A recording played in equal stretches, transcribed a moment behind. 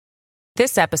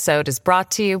This episode is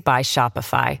brought to you by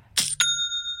Shopify.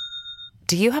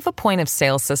 Do you have a point of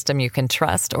sale system you can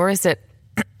trust, or is it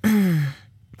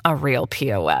a real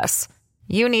POS?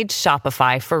 You need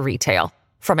Shopify for retail.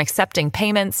 From accepting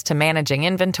payments to managing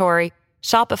inventory,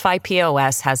 Shopify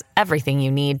POS has everything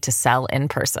you need to sell in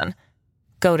person.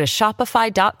 Go to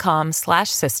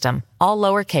shopify.com/system, all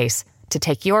lowercase, to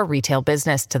take your retail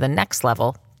business to the next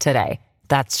level today.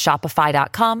 That's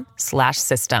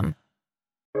shopify.com/system.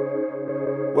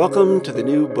 Welcome to the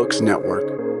New Books Network.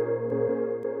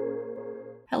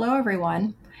 Hello,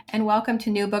 everyone, and welcome to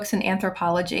New Books in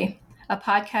Anthropology, a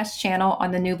podcast channel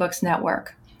on the New Books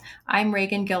Network. I'm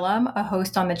Reagan Gillum, a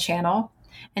host on the channel,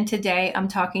 and today I'm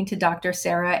talking to Dr.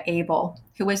 Sarah Abel,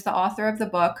 who is the author of the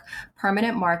book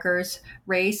Permanent Markers: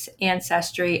 Race,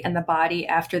 Ancestry, and the Body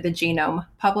After the Genome,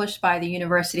 published by the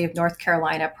University of North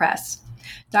Carolina Press.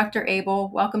 Dr. Abel,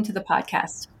 welcome to the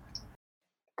podcast.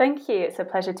 Thank you. It's a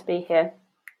pleasure to be here.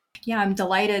 Yeah, I'm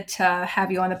delighted to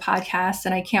have you on the podcast,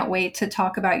 and I can't wait to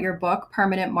talk about your book,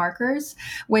 Permanent Markers,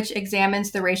 which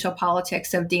examines the racial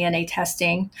politics of DNA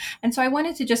testing. And so I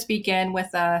wanted to just begin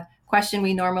with a question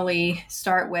we normally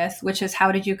start with, which is,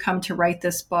 how did you come to write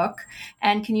this book?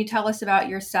 And can you tell us about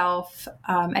yourself,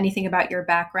 anything about your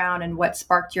background, and what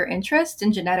sparked your interest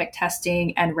in genetic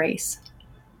testing and race?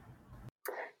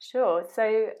 Sure.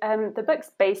 So the book's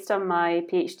based on my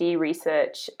PhD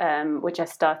research, which I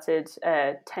started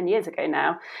 10 years ago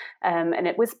now. And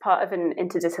it was part of an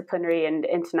interdisciplinary and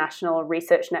international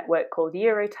research network called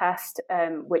Eurotest,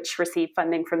 which received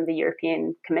funding from the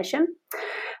European Commission.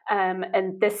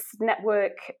 And this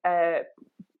network,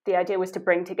 the idea was to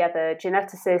bring together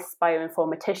geneticists,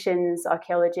 bioinformaticians,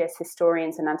 archaeologists,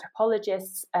 historians, and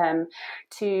anthropologists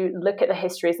to look at the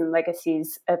histories and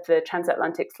legacies of the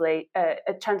transatlantic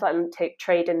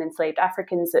trade in enslaved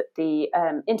Africans at the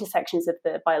intersections of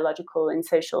the biological and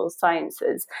social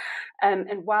sciences.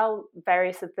 And while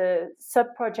various of the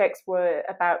sub-projects were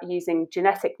about using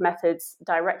genetic methods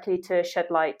directly to shed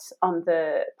light on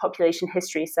the population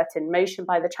history set in motion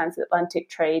by the transatlantic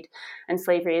trade and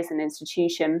slavery as an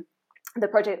institution, the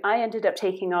project I ended up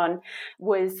taking on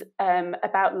was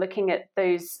about looking at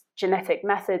those genetic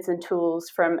methods and tools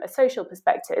from a social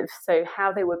perspective. So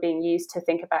how they were being used to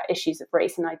think about issues of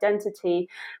race and identity,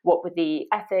 what were the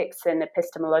ethics and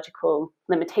epistemological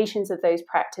limitations of those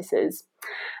practices.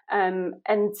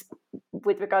 And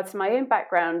with regards to my own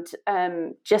background,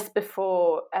 just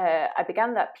before I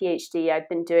began that PhD, I'd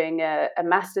been doing a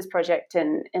master's project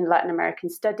in Latin American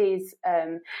studies.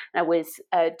 And I was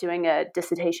doing a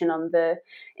dissertation on the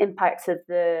impacts of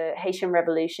the Haitian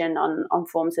Revolution on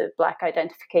forms of Black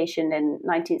identification in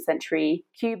 19th century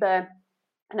Cuba.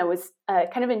 And I was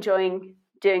kind of enjoying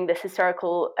doing this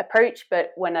historical approach,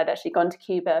 but when I'd actually gone to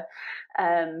Cuba,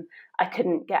 I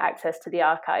couldn't get access to the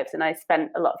archives, and I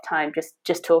spent a lot of time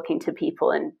just talking to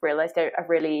people and realized I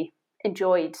really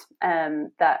enjoyed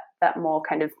that more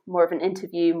of an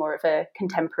interview, more of a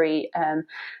contemporary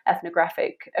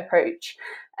ethnographic approach.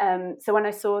 So when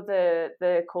I saw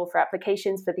the call for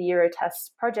applications for the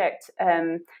Eurotest project,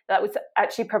 that was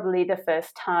actually probably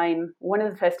one of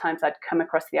the first times I'd come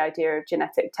across the idea of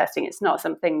genetic testing. It's not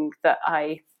something that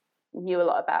I knew a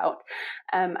lot about.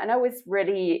 And I was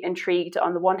really intrigued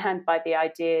on the one hand by the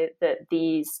idea that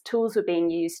these tools were being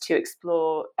used to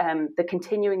explore the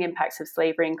continuing impacts of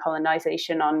slavery and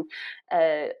colonization on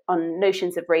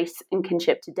notions of race and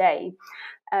kinship today.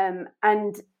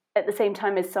 And at the same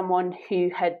time, as someone who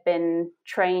had been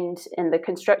trained in the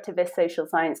constructivist social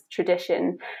science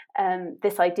tradition,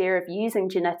 this idea of using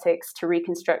genetics to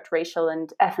reconstruct racial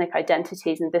and ethnic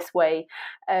identities in this way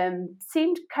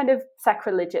seemed kind of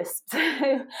sacrilegious.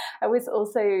 So I was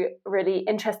also really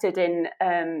interested in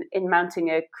mounting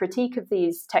a critique of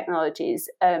these technologies,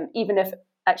 even if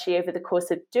actually over the course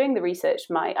of doing the research,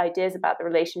 my ideas about the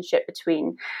relationship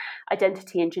between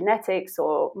identity and genetics,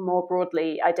 or more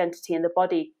broadly, identity in the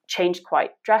body, changed quite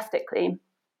drastically.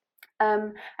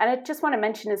 And I just want to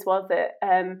mention as well that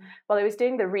while I was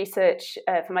doing the research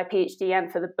for my PhD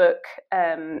and for the book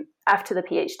after the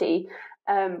PhD,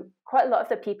 quite a lot of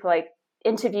the people I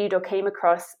interviewed or came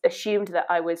across assumed that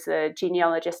I was a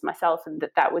genealogist myself and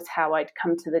that was how I'd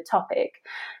come to the topic.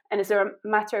 And as a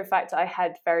matter of fact, I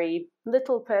had very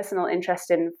little personal interest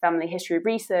in family history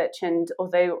research. And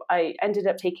although I ended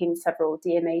up taking several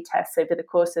DNA tests over the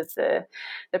course of the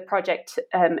project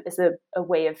as a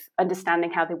way of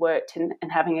understanding how they worked and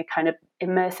having a kind of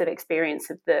immersive experience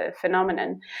of the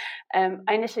phenomenon, I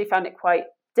initially found it quite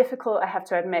difficult, I have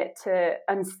to admit, to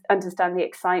understand the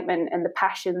excitement and the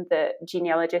passion that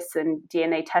genealogists and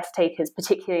DNA test takers,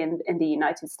 particularly in the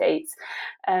United States,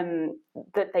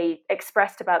 that they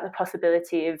expressed about the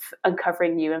possibility of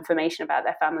uncovering new information about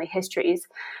their family histories.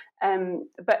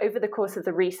 But over the course of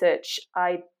the research,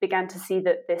 I began to see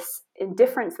that this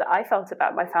indifference that I felt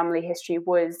about my family history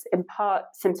was in part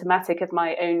symptomatic of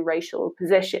my own racial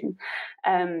position.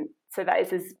 So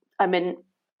that is,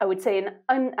 I would say, an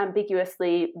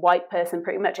unambiguously white person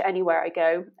pretty much anywhere I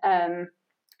go. And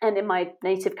in my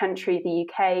native country, the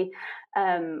UK,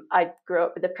 I grew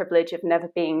up with the privilege of never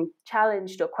being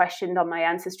challenged or questioned on my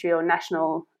ancestry or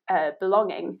national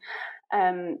belonging.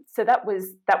 So that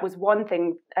was one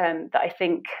thing that I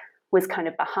think was kind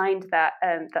of behind that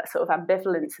sort of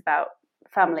ambivalence about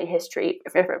family history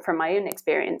from my own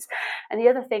experience. And the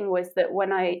other thing was that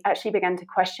when I actually began to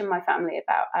question my family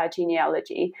about our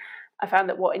genealogy, I found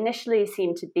that what initially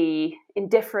seemed to be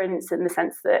indifference, in the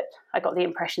sense that I got the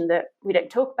impression that we don't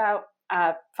talk about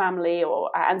our family or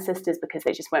our ancestors because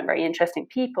they just weren't very interesting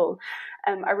people,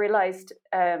 I realized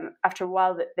after a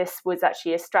while that this was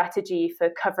actually a strategy for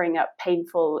covering up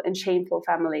painful and shameful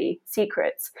family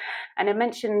secrets. And I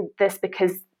mentioned this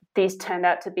because these turned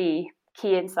out to be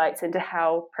key insights into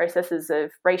how processes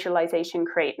of racialization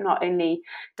create not only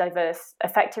diverse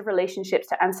affective relationships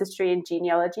to ancestry and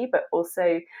genealogy, but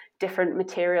also different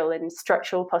material and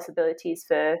structural possibilities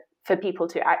for people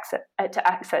to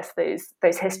access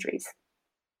those histories.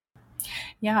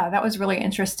 Yeah, that was really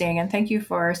interesting. And thank you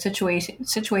for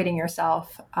situating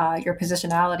yourself, your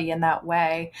positionality in that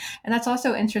way. And that's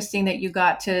also interesting that you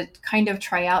got to kind of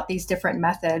try out these different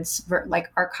methods,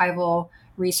 like archival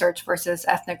research versus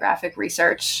ethnographic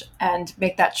research, and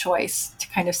make that choice to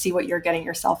kind of see what you're getting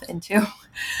yourself into.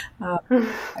 I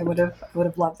would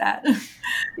have loved that.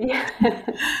 Yeah.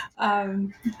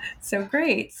 So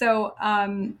great. So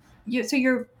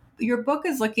your book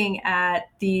is looking at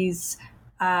these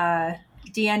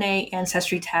DNA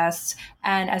ancestry tests,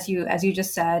 and as you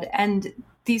just said, and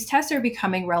these tests are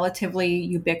becoming relatively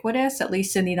ubiquitous, at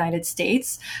least in the United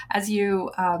States, as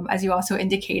you also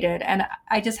indicated. And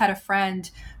I just had a friend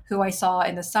who I saw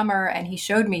in the summer, and he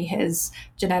showed me his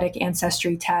genetic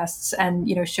ancestry tests, and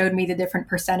showed me the different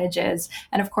percentages.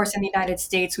 And of course, in the United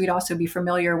States, we'd also be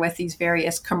familiar with these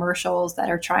various commercials that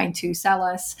are trying to sell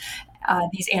us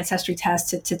these ancestry tests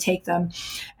to take them,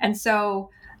 and so.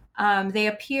 They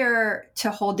appear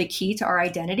to hold the key to our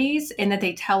identities in that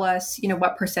they tell us,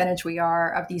 what percentage we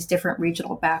are of these different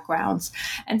regional backgrounds.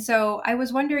 And so I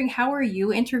was wondering, how are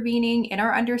you intervening in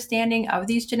our understanding of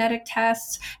these genetic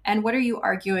tests? And what are you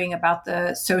arguing about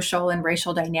the social and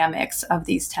racial dynamics of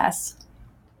these tests?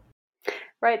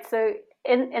 Right. So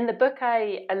in the book,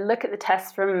 I look at the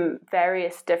tests from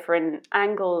various different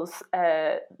angles.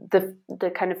 The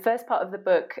kind of first part of the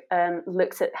book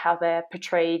looks at how they're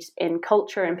portrayed in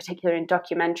culture, in particular in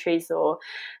documentaries or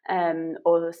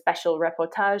special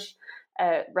reportages.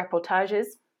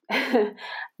 I'm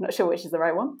not sure which is the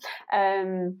right one.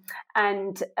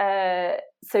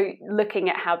 So looking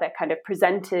at how they're kind of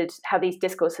presented, how these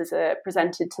discourses are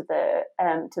presented to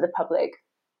the public.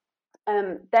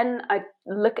 Then I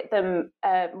look at them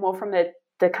more from the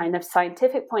kind of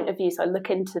scientific point of view. So I look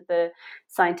into the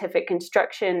scientific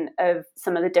construction of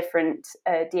some of the different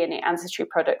DNA ancestry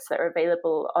products that are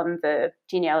available on the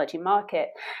genealogy market.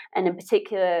 And in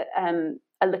particular, I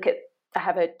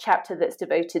have a chapter that's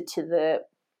devoted to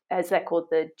as they're called,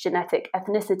 the genetic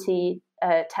ethnicity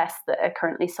tests that are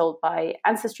currently sold by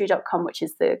Ancestry.com, which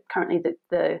is currently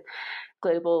the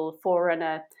global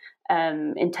forerunner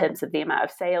in terms of the amount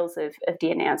of sales of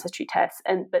DNA ancestry tests.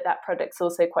 But that product's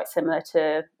also quite similar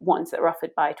to ones that are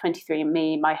offered by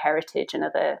 23andMe, MyHeritage, and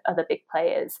other big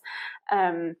players.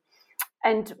 And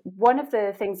one of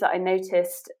the things that I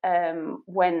noticed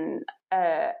when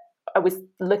I was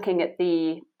looking at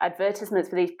the advertisements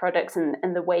for these products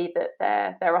and the way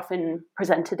that they're often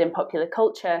presented in popular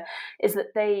culture is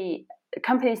that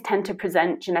companies tend to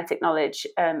present genetic knowledge,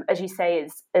 as you say,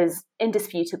 as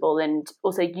indisputable and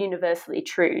also universally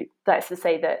true. That's to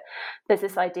say that there's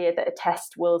this idea that a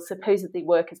test will supposedly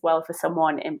work as well for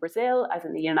someone in Brazil, as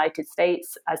in the United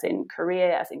States, as in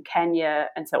Korea, as in Kenya,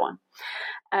 and so on.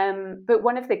 But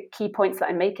one of the key points that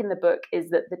I make in the book is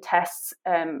that the tests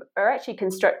are actually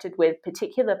constructed with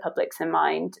particular publics in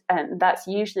mind, and that's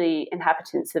usually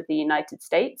inhabitants of the United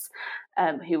States,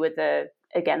 who are the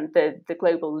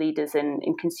global leaders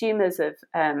in consumers of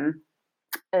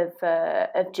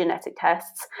genetic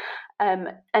tests,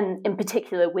 and in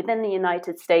particular within the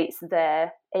United States,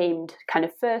 they're aimed kind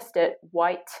of first at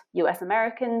white US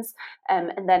Americans,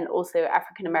 and then also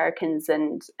African Americans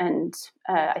and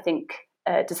I think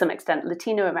to some extent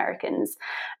Latino Americans.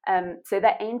 So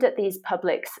they're aimed at these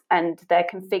publics, and they're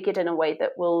configured in a way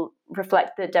that will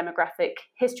reflect the demographic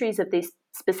histories of these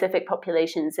specific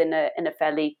populations in a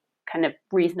fairly kind of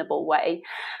reasonable way.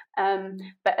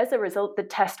 But as a result, the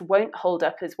test won't hold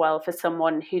up as well for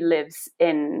someone who lives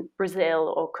in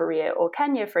Brazil or Korea or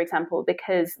Kenya, for example,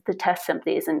 because the test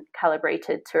simply isn't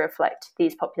calibrated to reflect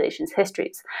these populations'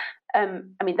 histories.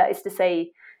 That is to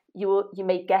say, you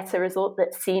may get a result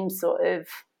that seems sort of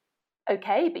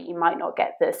okay, but you might not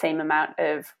get the same amount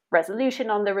of resolution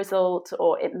on the result,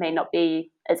 or it may not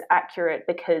be as accurate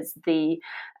because the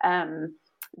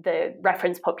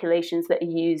reference populations that are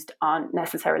used aren't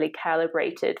necessarily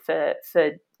calibrated for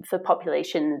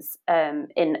populations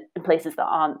in places that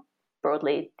aren't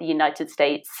broadly the United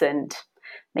States and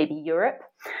maybe Europe.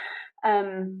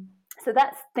 So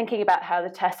that's thinking about how the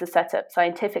tests are set up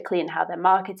scientifically and how they're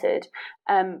marketed.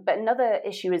 But another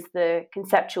issue is the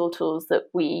conceptual tools that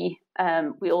we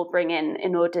all bring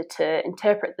in order to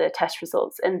interpret the test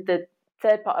results. And the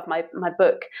third part of my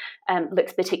book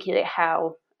looks particularly at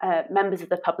how members of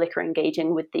the public are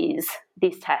engaging with these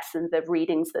tests and the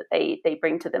readings that they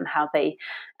bring to them, how they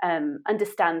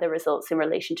understand the results in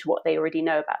relation to what they already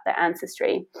know about their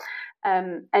ancestry.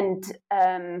 In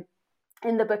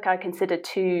the book, I consider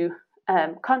two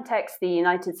contexts, the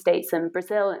United States and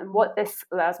Brazil. And what this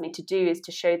allows me to do is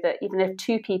to show that even if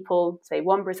two people, say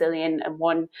one Brazilian and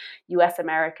one US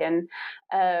American,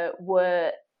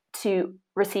 were to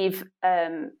receive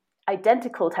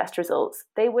identical test results,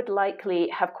 they would likely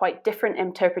have quite different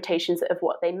interpretations of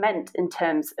what they meant in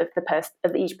terms of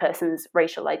of each person's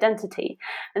racial identity.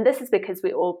 And this is because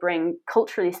we all bring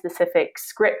culturally specific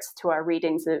scripts to our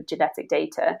readings of genetic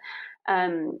data.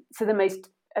 So the most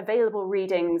available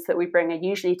readings that we bring are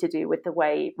usually to do with the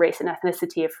way race and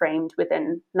ethnicity are framed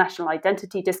within national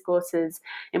identity discourses.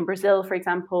 In Brazil, for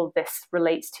example, this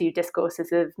relates to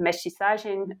discourses of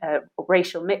mestiçagem,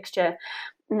 racial mixture.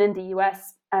 And in the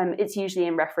US, it's usually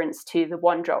in reference to the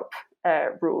one-drop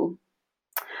rule.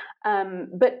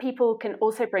 But people can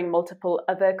also bring multiple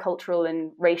other cultural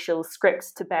and racial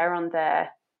scripts to bear on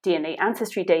their DNA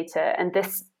ancestry data, and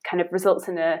this kind of results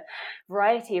in a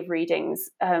variety of readings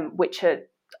which are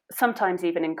sometimes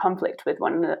even in conflict with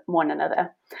one another.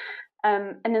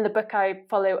 And in the book, I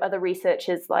follow other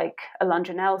researchers like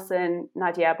Alondra Nelson,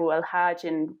 Nadia Abu-El-Haj,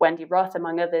 and Wendy Roth,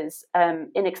 among others,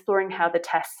 in exploring how the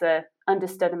tests are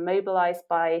understood and mobilized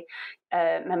by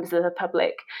members of the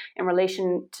public in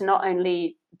relation to not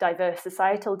only diverse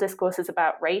societal discourses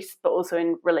about race, but also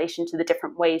in relation to the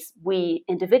different ways we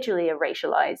individually are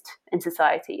racialized in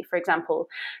society. For example,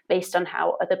 based on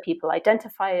how other people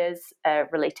identify us,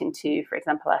 relating to, for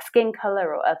example, our skin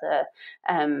color or other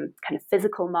kind of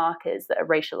physical markers that are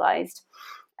racialized.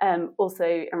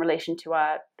 Also in relation to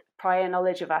our prior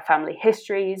knowledge of our family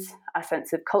histories, our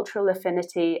sense of cultural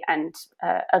affinity, and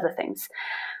other things.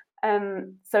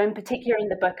 So in particular in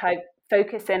the book, I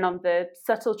focus in on the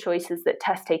subtle choices that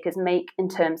test takers make in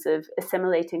terms of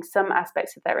assimilating some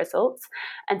aspects of their results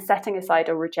and setting aside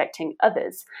or rejecting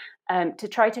others, to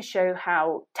try to show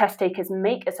how test takers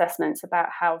make assessments about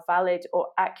how valid or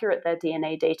accurate their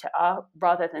DNA data are,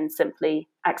 rather than simply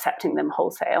accepting them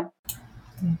wholesale.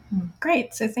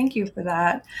 Great. So thank you for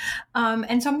that.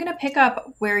 And so I'm going to pick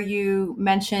up where you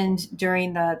mentioned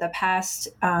during the past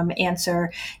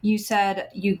answer. You said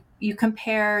you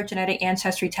compare genetic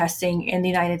ancestry testing in the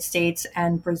United States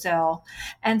and Brazil.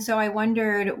 And so I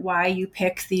wondered why you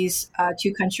picked these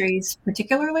two countries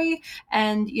particularly,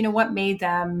 and, what made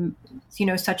them,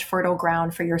 such fertile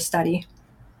ground for your study.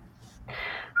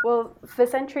 Well, for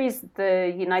centuries,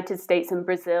 the United States and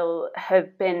Brazil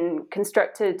have been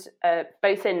constructed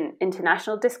both in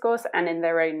international discourse and in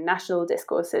their own national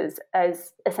discourses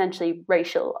as essentially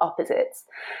racial opposites.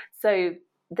 So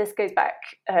this goes back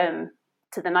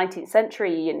to the 19th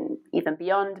century and even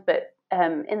beyond. But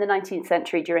in the 19th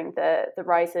century, during the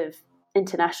rise of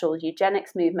international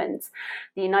eugenics movements,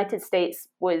 the United States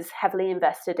was heavily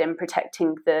invested in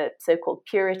protecting the so-called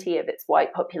purity of its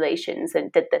white populations, and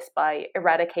did this by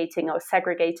eradicating or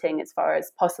segregating as far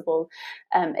as possible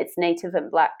its native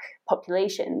and Black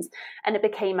populations. And it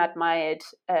became admired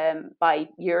by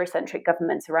Eurocentric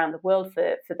governments around the world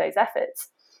for those efforts.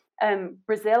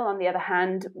 Brazil, on the other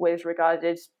hand, was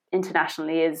regarded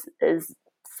internationally as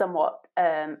somewhat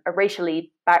a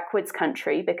racially backwards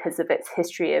country because of its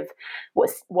history of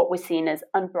what was seen as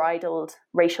unbridled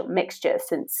racial mixture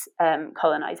since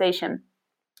colonization.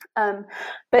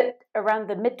 But around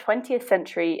the mid-20th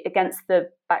century, against the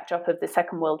backdrop of the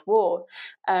Second World War,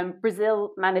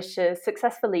 Brazil managed to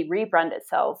successfully rebrand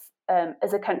itself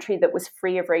as a country that was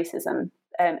free of racism,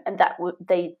 and that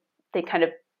they kind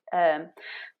of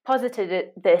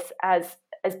posited this as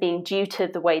being due to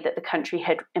the way that the country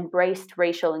had embraced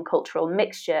racial and cultural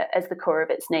mixture as the core of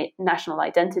its national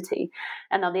identity.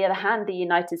 And on the other hand, the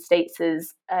United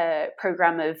States'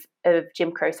 program of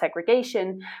Jim Crow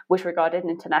segregation was regarded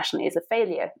internationally as a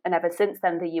failure. And ever since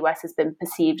then, the US has been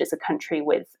perceived as a country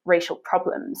with racial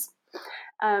problems.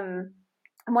 And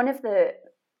one of the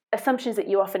assumptions that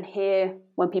you often hear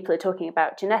when people are talking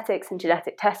about genetics and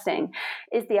genetic testing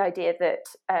is the idea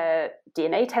that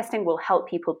DNA testing will help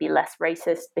people be less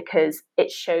racist because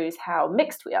it shows how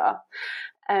mixed we are.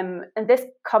 And this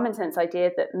common sense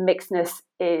idea that mixedness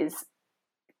is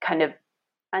kind of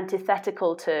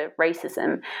antithetical to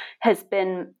racism has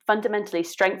been fundamentally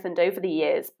strengthened over the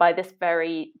years by this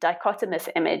very dichotomous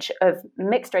image of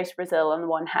mixed race Brazil on the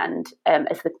one hand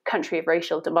as the country of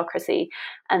racial democracy,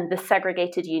 and the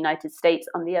segregated United States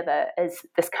on the other as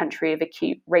this country of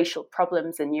acute racial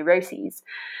problems and neuroses.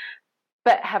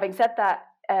 But having said that,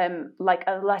 like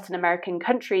other Latin American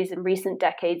countries in recent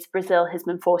decades, Brazil has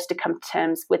been forced to come to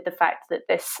terms with the fact that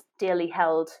this dearly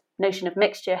held notion of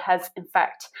mixture has in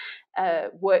fact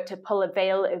worked to pull a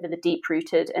veil over the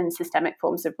deep-rooted and systemic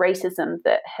forms of racism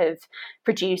that have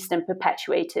produced and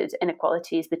perpetuated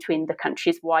inequalities between the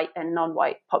country's white and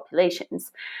non-white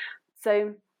populations.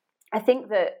 So I think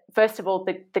that, first of all,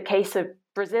 the case of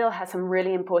Brazil has some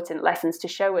really important lessons to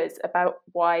show us about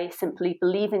why simply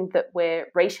believing that we're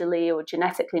racially or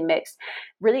genetically mixed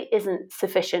really isn't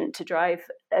sufficient to drive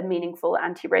a meaningful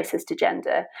anti-racist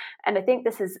agenda. And I think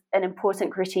this is an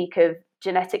important critique of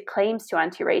genetic claims to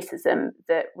anti-racism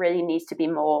that really needs to be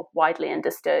more widely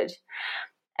understood.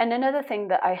 And another thing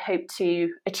that I hope to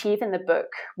achieve in the book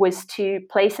was to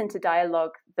place into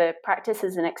dialogue the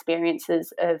practices and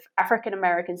experiences of African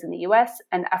Americans in the US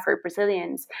and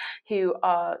Afro-Brazilians who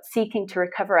are seeking to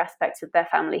recover aspects of their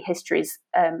family histories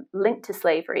linked to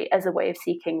slavery as a way of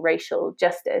seeking racial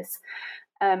justice.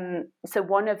 So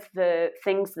one of the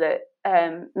things that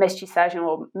mestiçagem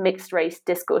or mixed race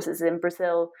discourses in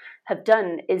Brazil have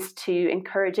done is to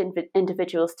encourage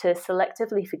individuals to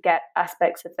selectively forget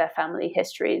aspects of their family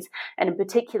histories, and in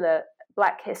particular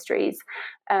Black histories,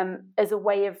 as a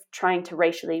way of trying to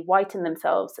racially whiten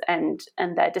themselves and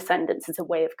their descendants as a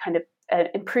way of kind of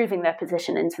improving their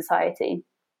position in society.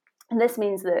 And this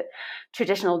means that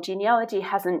traditional genealogy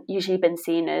hasn't usually been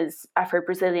seen as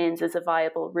Afro-Brazilians as a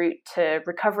viable route to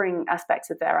recovering aspects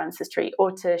of their ancestry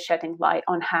or to shedding light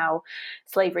on how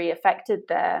slavery affected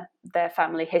their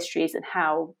family histories and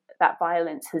how that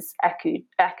violence has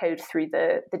echoed through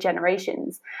the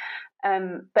generations.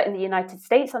 But in the United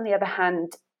States, on the other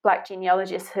hand, Black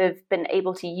genealogists have been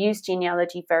able to use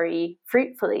genealogy very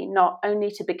fruitfully, not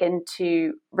only to begin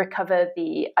to recover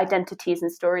the identities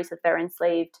and stories of their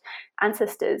enslaved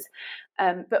ancestors,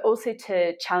 but also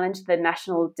to challenge the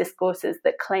national discourses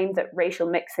that claim that racial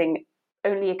mixing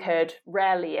only occurred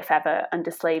rarely, if ever, under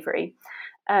slavery.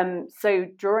 So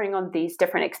drawing on these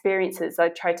different experiences, I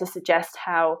try to suggest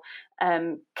how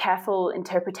careful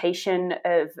interpretation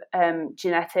of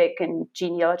genetic and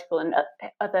genealogical and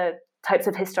other types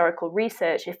of historical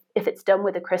research, if it's done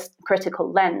with a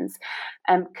critical lens,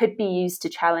 could be used to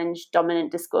challenge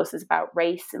dominant discourses about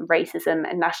race and racism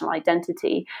and national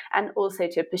identity, and also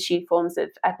to pursue forms of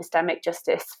epistemic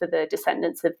justice for the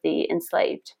descendants of the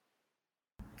enslaved.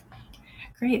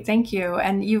 Great, thank you.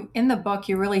 And you, in the book,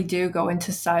 you really do go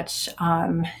into such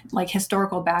like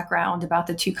historical background about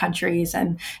the two countries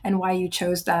and why you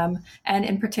chose them. And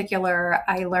in particular,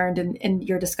 I learned in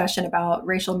your discussion about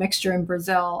racial mixture in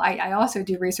Brazil. I also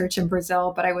do research in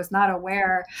Brazil, but I was not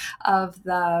aware of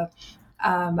the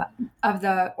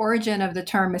origin of the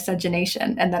term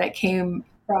miscegenation, and that it came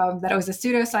from, that it was a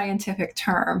pseudoscientific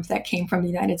term that came from the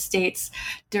United States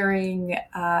during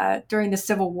the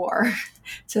Civil War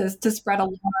to spread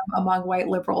alarm among white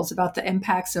liberals about the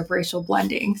impacts of racial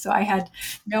blending. So I had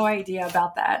no idea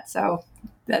about that. So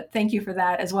thank you for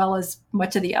that, as well as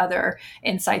much of the other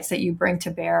insights that you bring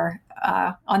to bear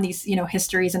on these,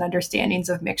 histories and understandings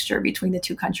of mixture between the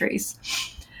two countries.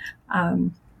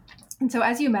 And so,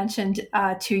 as you mentioned,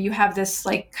 too, you have this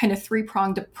like kind of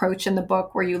three-pronged approach in the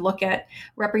book where you look at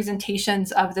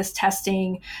representations of this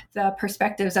testing, the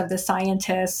perspectives of the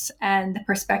scientists, and the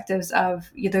perspectives of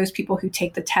those people who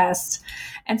take the tests.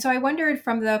 And so, I wondered,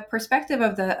 from the perspective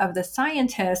of the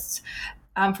scientists,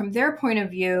 from their point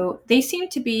of view, they seem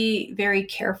to be very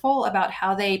careful about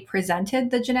how they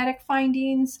presented the genetic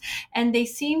findings, and they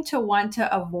seem to want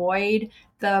to avoid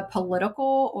the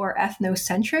political or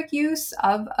ethnocentric use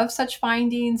of such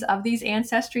findings, of these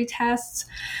ancestry tests.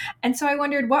 And so I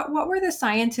wondered, what were the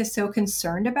scientists so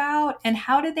concerned about, and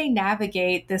how did they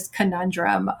navigate this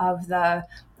conundrum of the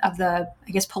I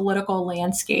guess, political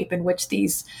landscape in which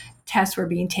these tests were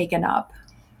being taken up?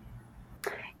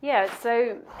 Yeah,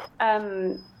 so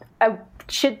I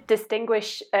should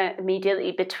distinguish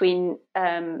immediately between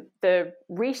the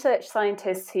research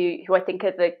scientists who I think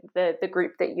are the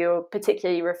group that you're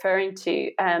particularly referring to,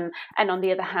 and on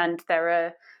the other hand,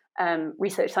 there are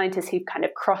research scientists who've kind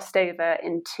of crossed over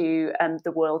into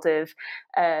the world of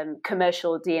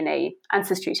commercial DNA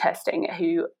ancestry testing,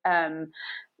 who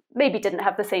maybe didn't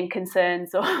have the same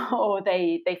concerns, or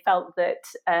they felt that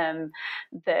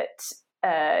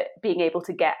being able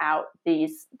to get out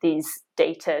these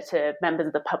data to members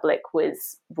of the public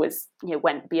was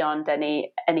went beyond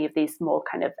any of these more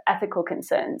kind of ethical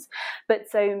concerns. But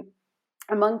so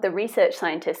among the research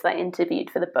scientists I interviewed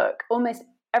for the book, almost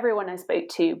everyone I spoke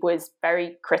to was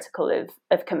very critical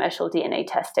of commercial DNA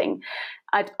testing.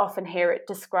 I'd often hear it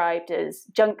described as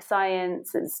junk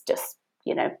science, as just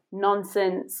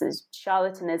nonsense, as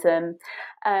charlatanism,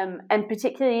 and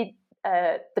particularly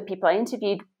the people I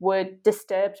interviewed were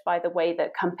disturbed by the way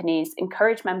that companies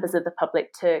encourage members of the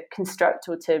public to construct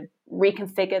or to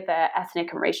reconfigure their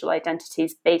ethnic and racial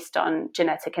identities based on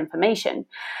genetic information.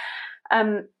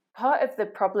 Part of the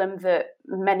problem that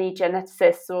many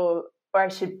geneticists, or I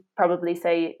should probably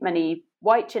say many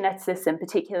white geneticists in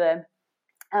particular,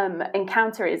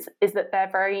 encounter is that they're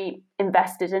very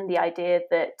invested in the idea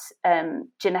that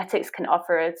genetics can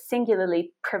offer a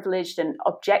singularly privileged and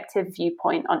objective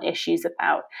viewpoint on issues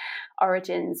about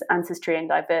origins, ancestry, and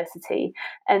diversity.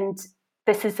 And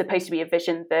this is supposed to be a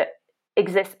vision that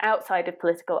exists outside of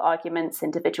political arguments,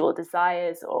 individual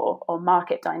desires, or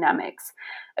market dynamics.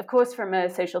 Of course, from a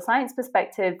social science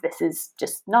perspective, this is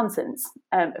just nonsense.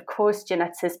 Of course,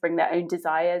 geneticists bring their own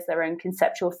desires, their own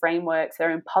conceptual frameworks,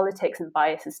 their own politics and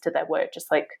biases to their work,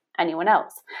 just like anyone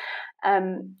else.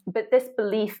 But this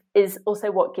belief is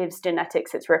also what gives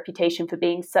genetics its reputation for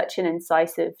being such an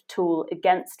incisive tool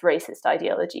against racist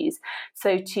ideologies.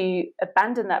 So to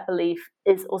abandon that belief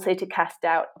is also to cast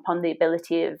doubt upon the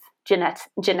ability of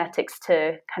genetics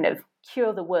to kind of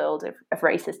cure the world of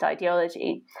racist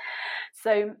ideology.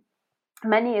 So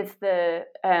many of the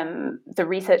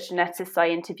research geneticists I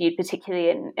interviewed, particularly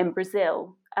in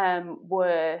Brazil,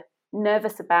 were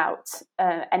nervous about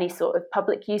any sort of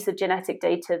public use of genetic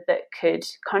data that could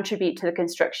contribute to the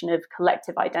construction of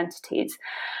collective identities.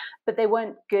 But they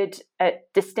weren't good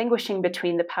at distinguishing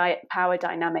between the power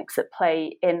dynamics at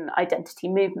play in identity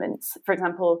movements. For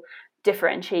example,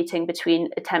 differentiating between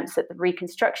attempts at the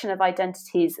reconstruction of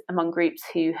identities among groups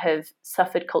who have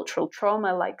suffered cultural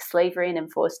trauma like slavery and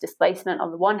enforced displacement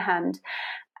on the one hand,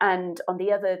 and on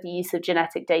the other, the use of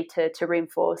genetic data to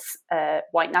reinforce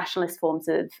white nationalist forms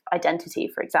of identity,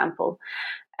 for example.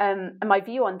 And my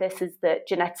view on this is that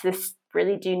geneticists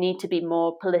really do need to be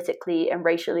more politically and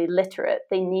racially literate.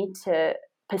 They need to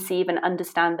perceive and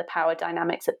understand the power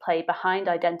dynamics at play behind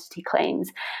identity claims,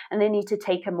 and they need to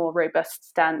take a more robust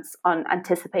stance on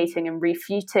anticipating and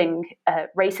refuting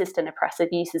racist and oppressive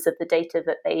uses of the data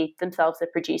that they themselves are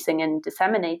producing and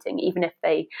disseminating, even if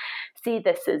they see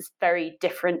this as very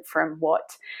different from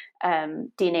what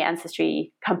DNA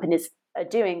ancestry companies are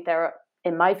doing. There are,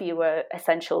 in my view, are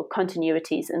essential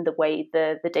continuities in the way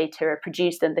the data are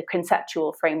produced and the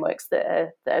conceptual frameworks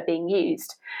that are being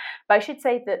used. But I should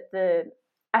say that the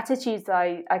attitudes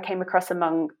I came across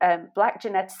among Black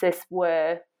geneticists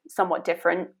were somewhat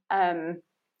different.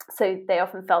 So they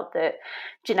often felt that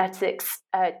genetics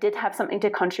did have something to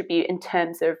contribute in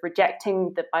terms of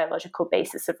rejecting the biological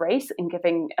basis of race and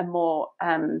giving a more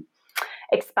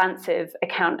expansive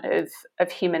account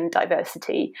of human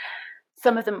diversity.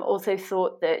 Some of them also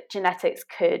thought that genetics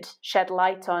could shed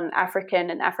light on African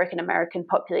and African American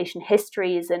population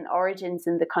histories and origins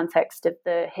in the context of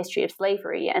the history of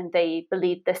slavery, and they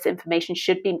believed this information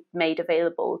should be made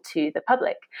available to the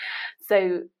public.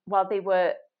 So while they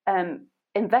were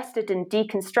invested in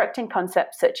deconstructing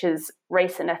concepts such as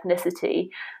race and ethnicity,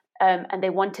 and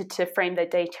they wanted to frame their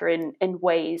data in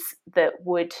ways that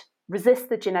would resist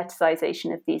the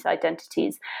geneticization of these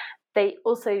identities, they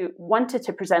also wanted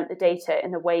to present the data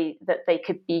in a way that they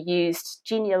could be used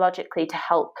genealogically to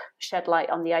help shed light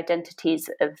on the identities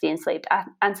of the enslaved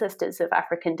ancestors of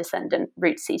African descendant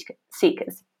root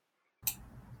seekers.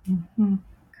 Mm-hmm.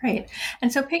 Great.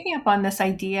 And so picking up on this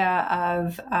idea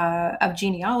of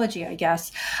genealogy, I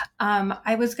guess,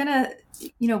 I was going to,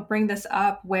 bring this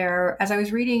up where, as I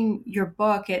was reading your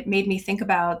book, it made me think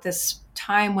about this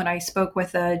time when I spoke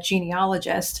with a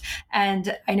genealogist,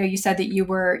 and I know you said that you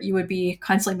would be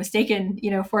constantly mistaken,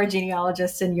 for a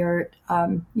genealogist, and you're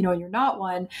not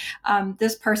one.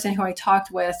 This person who I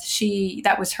talked with,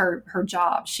 that was her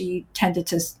job. She tended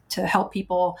to help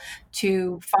people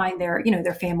to find their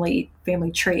family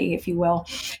tree, if you will.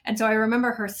 And so I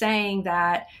remember her saying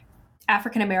that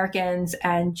African Americans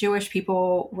and Jewish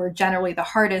people were generally the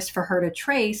hardest for her to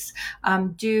trace,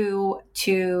 due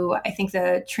to, I think,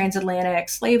 the transatlantic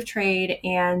slave trade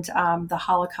and the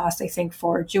Holocaust, I think,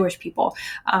 for Jewish people.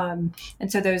 And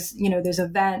so those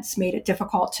events made it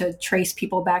difficult to trace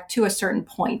people back to a certain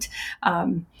point.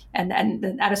 And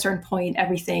then at a certain point,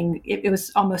 everything, it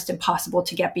was almost impossible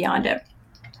to get beyond it.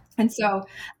 And so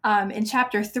in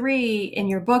chapter 3 in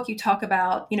your book, you talk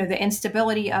about, the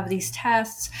instability of these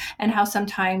tests and how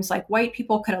sometimes like white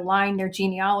people could align their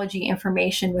genealogy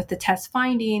information with the test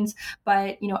findings,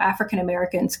 but, African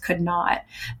Americans could not.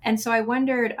 And so I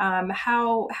wondered,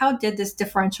 how did this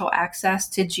differential access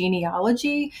to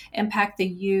genealogy impact the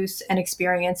use and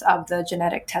experience of the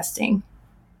genetic testing?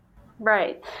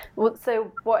 Right. Well,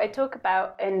 so what I talk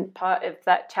about in part of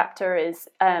that chapter is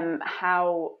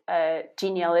how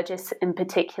genealogists in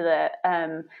particular,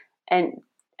 and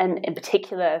in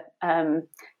particular,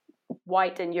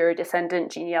 white and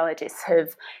Eurodescendant genealogists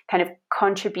have kind of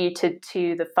contributed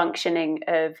to the functioning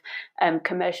of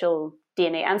commercial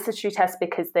DNA ancestry tests,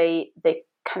 because they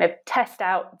kind of test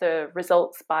out the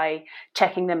results by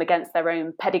checking them against their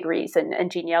own pedigrees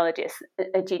and genealogies,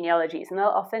 and they'll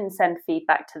often send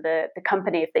feedback to the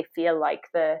company if they feel like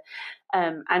the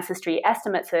ancestry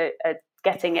estimates are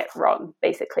getting it wrong,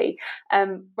 basically.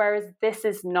 Whereas this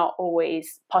is not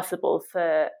always possible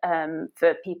for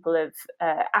people of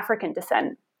African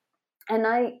descent. And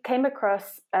I came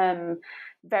across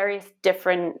various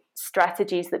different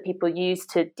strategies that people use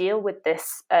to deal with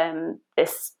this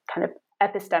this kind of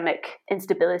epistemic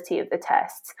instability of the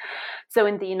tests. So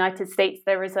in the United States,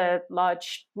 there is a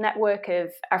large network of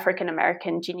African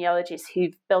American genealogists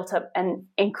who've built up an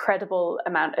incredible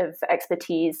amount of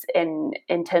expertise in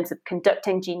terms of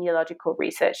conducting genealogical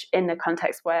research in a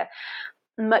context where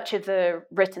much of the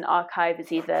written archive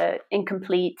is either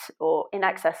incomplete or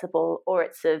inaccessible, or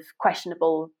it's of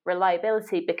questionable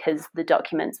reliability because the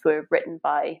documents were written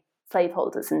by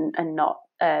slaveholders and not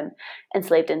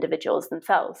enslaved individuals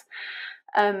themselves.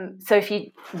 So if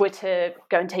you were to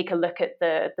go and take a look at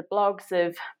the blogs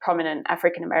of prominent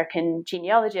African American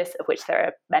genealogists, of which there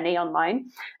are many online,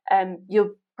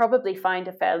 you'll probably find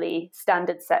a fairly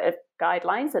standard set of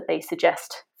guidelines that they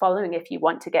suggest following if you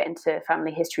want to get into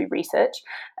family history research.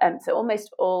 So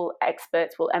almost all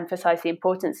experts will emphasize the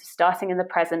importance of starting in the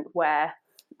present, where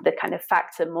the kind of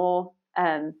facts are more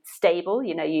stable.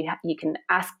 You can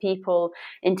ask people,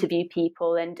 interview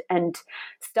people, and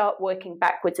start working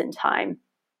backwards in time.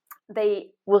 They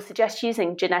will suggest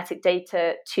using genetic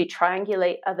data to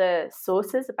triangulate other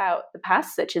sources about the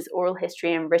past, such as oral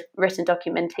history and written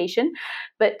documentation,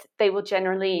 but they will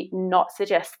generally not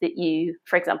suggest that you,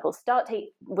 for example, start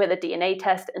with a DNA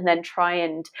test and then try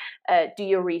and do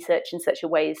your research in such a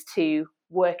way as to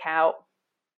work out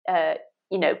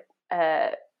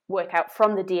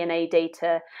from the DNA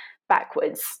data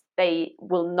backwards. They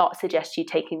will not suggest you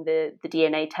taking the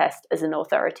DNA test as an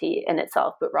authority in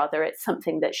itself, but rather it's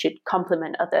something that should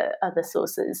complement other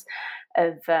sources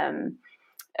of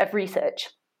research.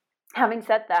 Having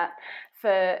said that,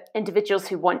 for individuals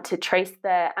who want to trace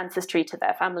their ancestry to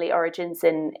their family origins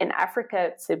in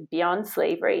Africa, so beyond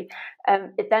slavery,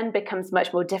 it then becomes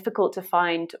much more difficult to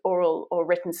find oral or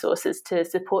written sources to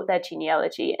support their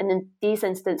genealogy. And in these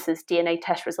instances, DNA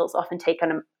test results often take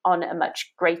on a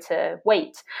much greater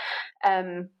weight.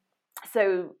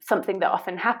 So something that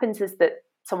often happens is that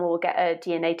someone will get a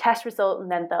DNA test result,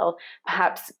 and then they'll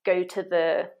perhaps go to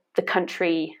the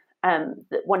country,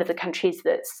 one of the countries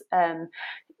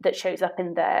that shows up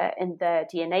in their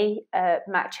DNA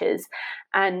matches,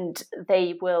 and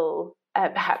they will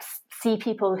perhaps see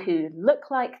people who look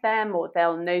like them, or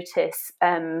they'll notice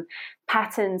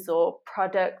patterns or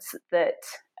products that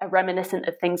are reminiscent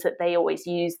of things that they always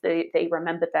use. They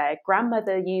remember their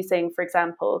grandmother using, for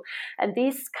example, and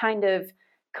these kind of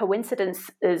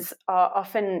coincidences are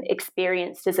often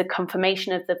experienced as a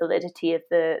confirmation of the validity of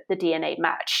the DNA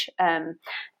match.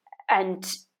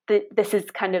 And this is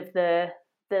kind of the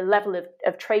level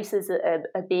of traces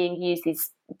are being used,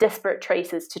 these disparate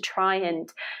traces, to try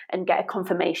and get a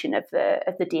confirmation of the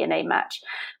DNA match.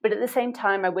 But at the same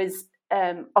time, I was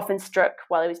often struck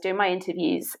while I was doing my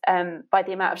interviews by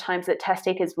the amount of times that test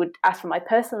takers would ask for my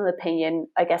personal opinion,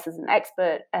 I guess as an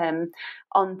expert,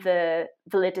 on the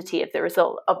validity of the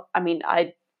result. I mean,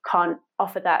 I can't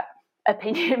offer that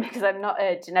opinion because I'm not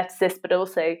a geneticist, but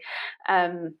also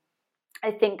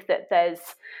I think that there's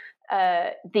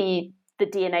the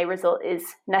DNA result is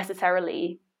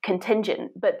necessarily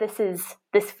contingent, but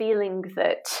this feeling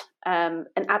that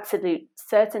an absolute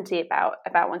certainty about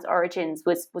one's origins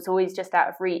was always just out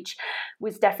of reach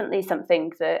was definitely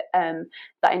something that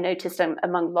that I noticed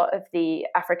among a lot of the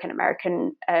African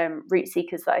American root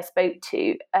seekers that I spoke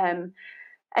to. And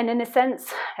in a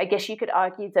sense, I guess you could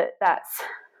argue that that's,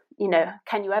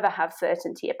 can you ever have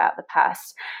certainty about the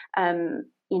past?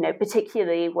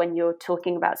 Particularly when you're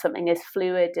talking about something as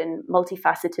fluid and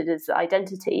multifaceted as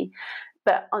identity.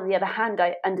 But on the other hand,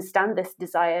 I understand this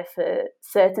desire for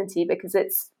certainty because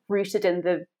it's rooted in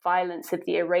the violence of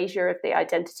the erasure of the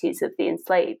identities of the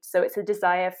enslaved. So it's a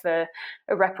desire for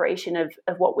a reparation of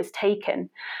what was taken.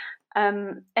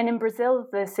 And in Brazil,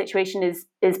 the situation is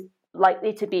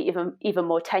likely to be even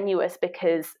more tenuous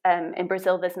because in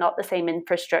Brazil, there's not the same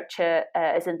infrastructure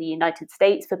as in the United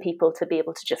States for people to be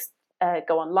able to just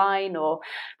go online or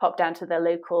pop down to their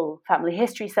local family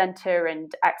history center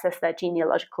and access their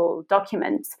genealogical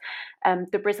documents.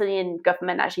 The Brazilian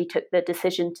government actually took the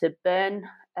decision to burn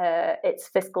its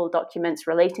fiscal documents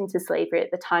relating to slavery at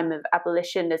the time of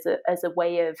abolition as a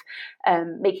way of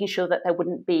making sure that there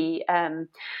wouldn't be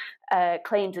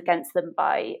claims against them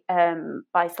by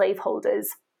slaveholders.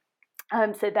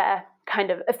 So their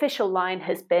kind of official line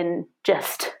has been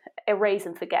just erase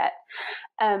and forget.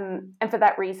 And for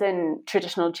that reason,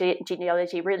 traditional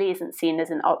genealogy really isn't seen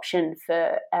as an option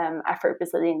for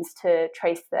Afro-Brazilians to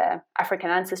trace their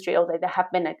African ancestry, although there have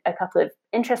been a couple of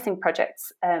interesting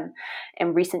projects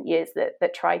in recent years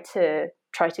that try to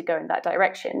go in that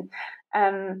direction.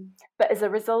 But as a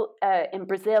result, in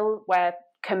Brazil, where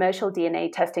commercial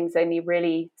DNA testing's only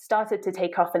really started to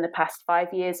take off in the past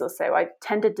 5 years or so, I've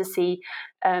tended to see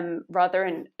rather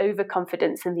an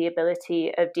overconfidence in the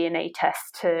ability of DNA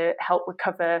tests to help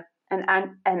recover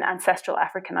an ancestral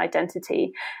African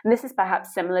identity. And this is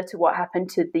perhaps similar to what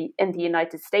happened in the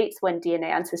United States when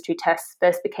DNA ancestry tests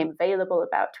first became available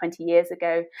about 20 years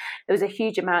ago. There was a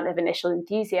huge amount of initial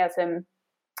enthusiasm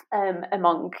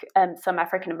among some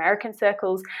African American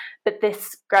circles, but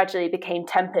this gradually became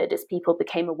tempered as people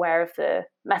became aware of the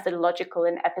methodological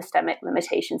and epistemic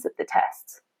limitations of the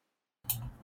tests.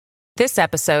 This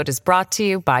episode is brought to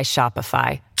you by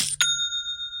Shopify.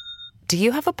 Do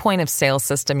you have a point of sale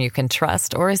system you can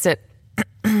trust, or is it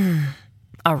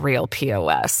a real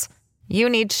POS? You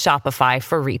need Shopify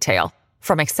for retail.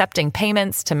 From accepting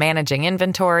payments to managing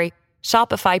inventory,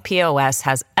 Shopify POS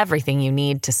has everything you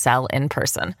need to sell in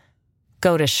person.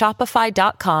 Go to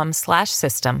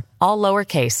shopify.com/system, all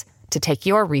lowercase, to take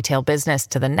your retail business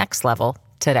to the next level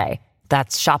today.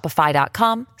 That's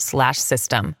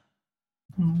shopify.com/system.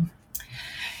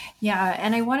 Yeah,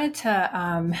 and I wanted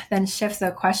to then shift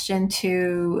the question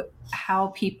to how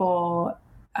people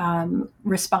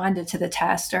responded to the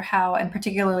test, or how, and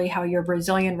particularly how your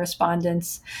Brazilian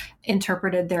respondents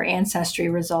interpreted their ancestry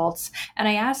results. And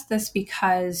I asked this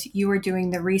because you were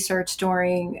doing the research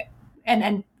during,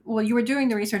 you were doing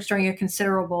the research during a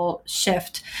considerable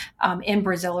shift in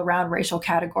Brazil around racial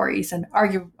categories, and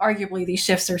arguably these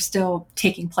shifts are still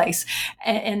taking place.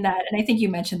 And I think you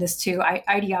mentioned this too.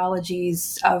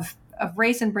 Ideologies of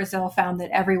race in Brazil found that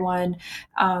everyone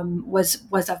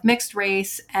was of mixed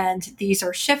race, and these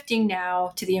are shifting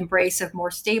now to the embrace of more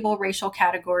stable racial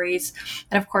categories.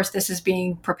 And of course, this is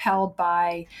being propelled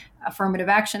by affirmative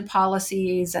action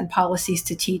policies and policies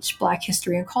to teach Black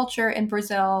history and culture in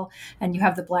Brazil. And you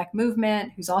have the Black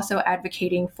movement, who's also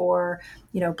advocating for,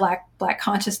 Black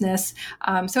consciousness.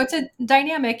 So it's a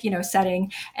dynamic,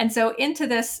 setting. And so into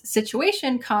this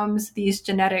situation comes these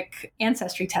genetic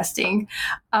ancestry testing.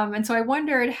 And so I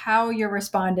wondered how your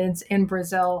respondents in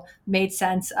Brazil made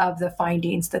sense of the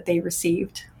findings that they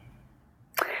received.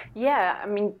 Yeah, I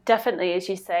mean, definitely, as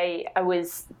you say, I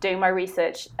was doing my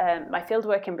research, my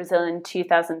fieldwork in Brazil in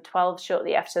 2012,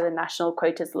 shortly after the national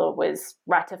quotas law was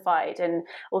ratified. And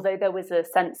although there was a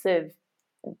sense of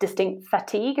distinct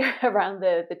fatigue around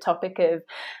the topic of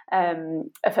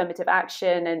affirmative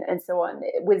action and so on,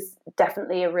 it was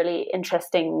definitely a really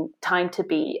interesting time to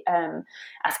be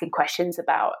asking questions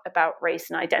about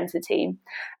race and identity.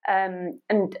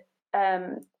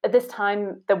 At this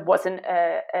time, there wasn't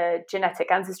a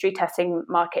genetic ancestry testing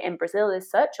market in Brazil as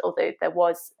such, although there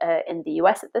was in the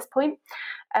US at this point.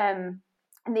 And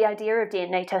the idea of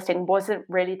DNA testing wasn't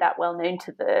really that well known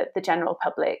to the general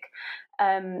public.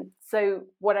 So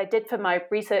what I did for my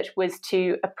research was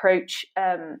to approach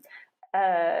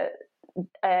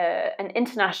an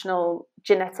international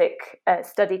genetic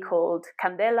study called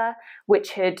Candela,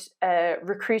 which had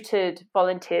recruited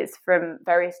volunteers from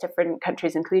various different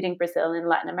countries, including Brazil and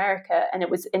Latin America, and it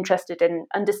was interested in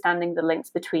understanding the links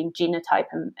between genotype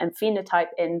and phenotype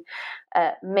in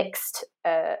mixed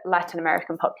Latin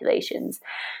American populations.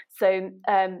 So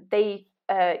they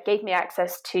gave me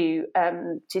access to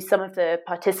some of the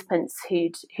participants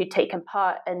who'd taken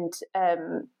part, and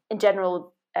in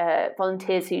general,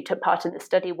 volunteers who took part in the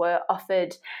study were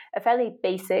offered a fairly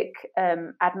basic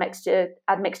admixture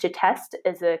test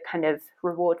as a kind of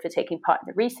reward for taking part in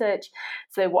the research.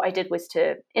 So what I did was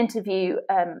to interview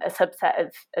a subset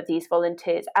of these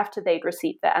volunteers after they'd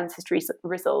received their ancestry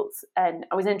results, and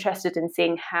I was interested in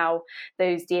seeing how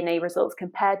those DNA results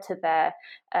compared to their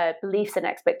beliefs and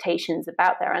expectations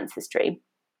about their ancestry.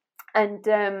 And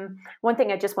one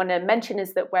thing I just want to mention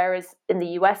is that whereas in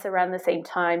the US around the same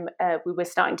time, we were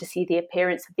starting to see the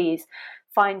appearance of these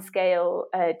fine-scale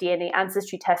DNA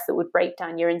ancestry tests that would break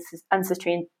down your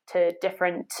ancestry into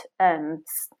different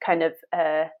kind of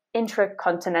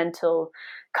intracontinental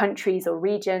countries or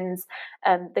regions.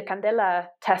 The Candela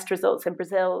test results in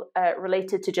Brazil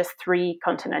related to just 3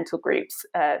 continental groups.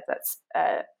 That's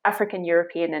African,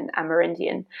 European, and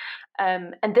Amerindian.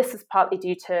 And this is partly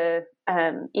due to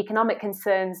economic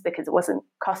concerns, because it wasn't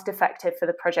cost effective for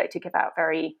the project to give out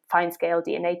very fine-scale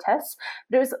DNA tests,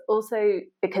 but it was also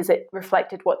because it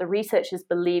reflected what the researchers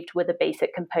believed were the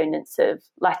basic components of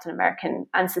Latin American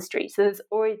ancestry. So there's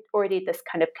already this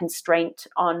kind of constraint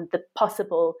on the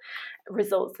possible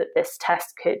results that this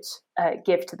test could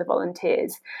give to the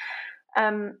volunteers.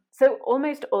 So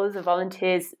almost all of the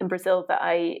volunteers in Brazil that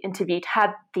I interviewed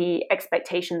had the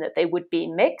expectation that they would be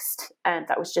mixed, and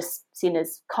that was just seen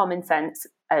as common sense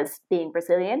as being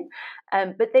Brazilian.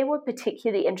 But they were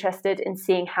particularly interested in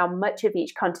seeing how much of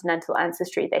each continental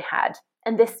ancestry they had.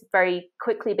 And this very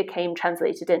quickly became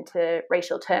translated into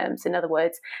racial terms. In other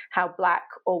words, how black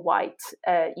or white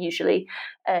usually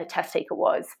a test taker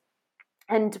was.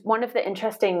 And one of the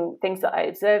interesting things that I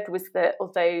observed was that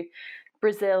although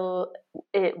Brazil,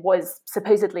 it was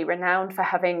supposedly renowned for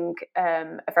having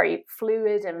a very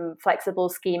fluid and flexible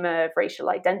schema of racial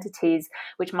identities,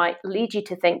 which might lead you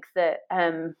to think that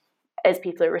as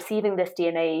people are receiving this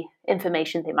DNA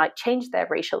information, they might change their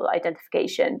racial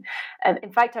identification.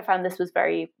 In fact, I found this was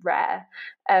very rare.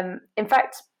 In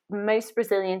fact, most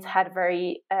Brazilians had a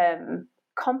very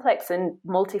complex and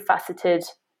multifaceted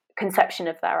conception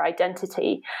of their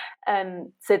identity.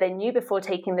 So they knew before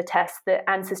taking the test that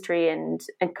ancestry and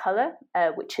color,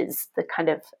 which is the kind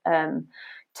of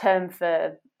term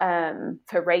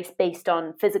for race based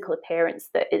on physical appearance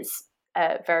that is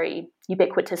very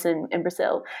ubiquitous in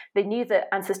Brazil. They knew that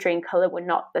ancestry and color were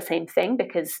not the same thing,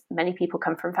 because many people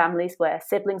come from families where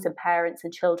siblings and parents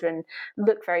and children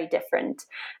look very different.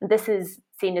 And this is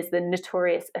seen as the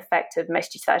notorious effect of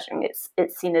mestiçagem.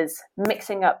 It's seen as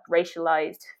mixing up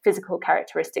racialized physical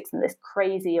characteristics in this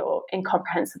crazy or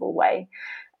incomprehensible way.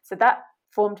 So that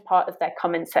formed part of their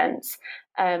common sense.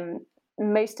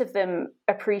 Most of them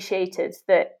appreciated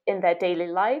that in their daily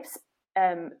lives,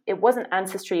 it wasn't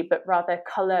ancestry, but rather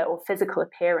color or physical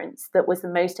appearance that was the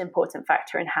most important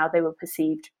factor in how they were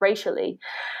perceived racially.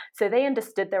 So they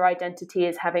understood their identity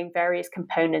as having various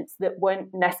components that weren't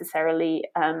necessarily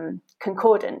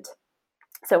concordant.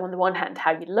 So on the one hand,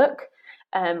 how you look,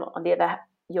 on the other,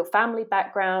 your family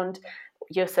background,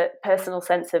 your personal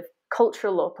sense of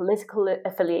cultural or political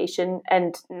affiliation,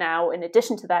 and now in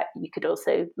addition to that, you could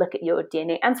also look at your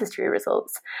DNA ancestry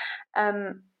results.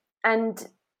 And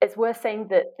it's worth saying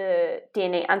that the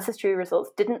DNA ancestry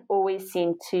results didn't always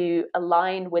seem to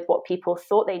align with what people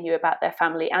thought they knew about their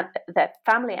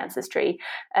family ancestry,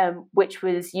 which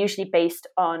was usually based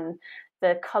on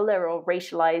the color or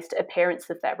racialized appearance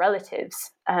of their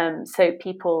relatives. So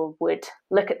people would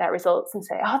look at their results and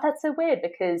say, "Oh, that's so weird,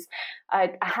 because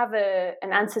I have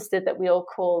an ancestor that we all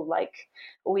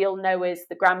know as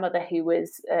the grandmother who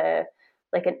was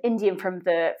like an Indian from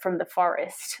the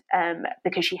forest,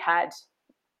 because she had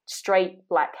straight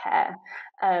black hair,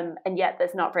 and yet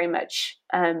there's not very much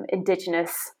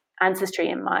indigenous ancestry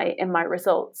in my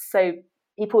results." So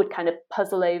people would kind of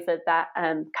puzzle over that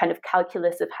kind of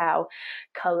calculus of how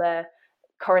color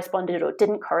corresponded or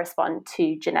didn't correspond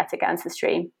to genetic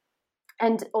ancestry.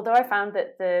 And although I found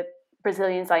that the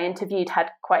Brazilians I interviewed had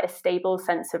quite a stable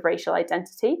sense of racial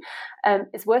identity.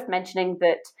 It's worth mentioning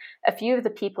that a few of the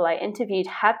people I interviewed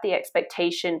had the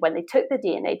expectation when they took the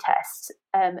DNA test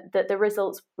that the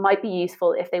results might be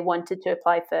useful if they wanted to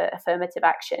apply for affirmative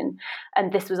action.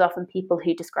 And this was often people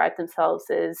who described themselves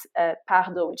as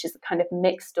pardo, which is a kind of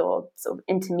mixed or sort of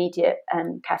intermediate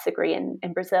category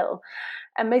in Brazil.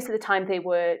 And most of the time they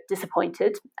were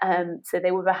disappointed. So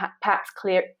they were perhaps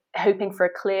hoping for a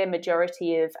clear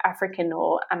majority of African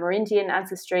or Amerindian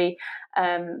ancestry,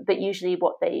 but usually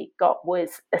what they got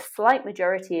was a slight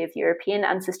majority of European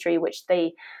ancestry, which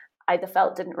they either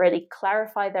felt didn't really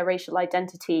clarify their racial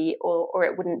identity or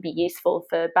it wouldn't be useful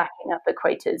for backing up a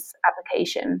quotas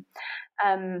application.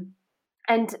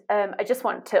 I just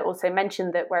want to also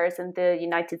mention that whereas in the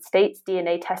United States,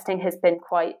 DNA testing has been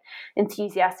quite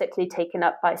enthusiastically taken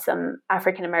up by some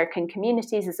African American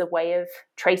communities as a way of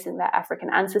tracing their African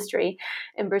ancestry,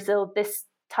 in Brazil, this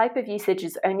type of usage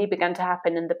has only begun to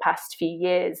happen in the past few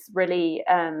years, really,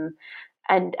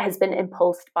 and has been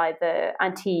impulsed by the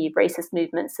anti-racist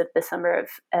movements of the summer of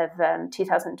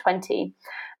 2020.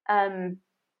 So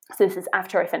this is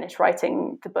after I finished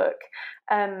writing the book.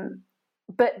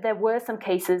 But there were some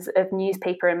cases of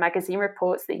newspaper and magazine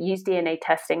reports that used DNA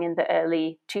testing in the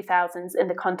early 2000s in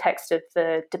the context of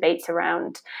the debates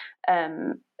around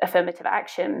affirmative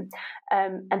action.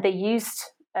 And they used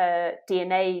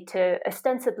DNA to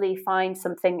ostensibly find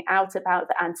something out about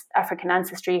the African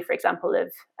ancestry, for example,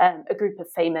 of a group of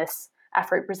famous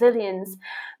Afro-Brazilians.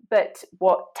 But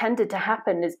what tended to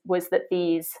happen was that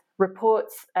these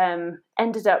reports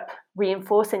ended up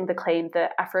reinforcing the claim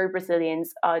that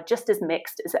Afro-Brazilians are just as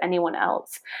mixed as anyone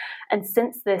else. And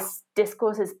since this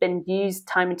discourse has been used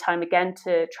time and time again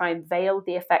to try and veil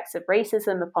the effects of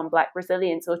racism upon Black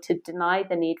Brazilians or to deny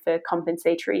the need for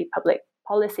compensatory public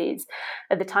policies,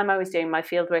 at the time I was doing my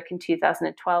fieldwork in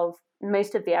 2012,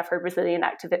 most of the Afro-Brazilian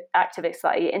activists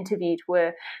that I interviewed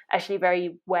were actually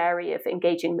very wary of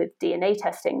engaging with DNA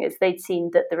testing, as they'd seen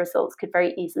that the results could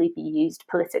very easily be used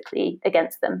politically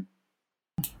against them.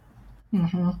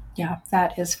 Mm-hmm. Yeah,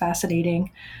 that is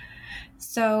fascinating.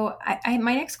 So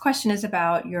my next question is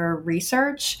about your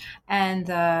research and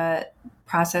the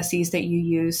processes that you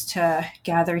use to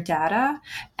gather data.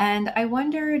 And I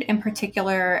wondered in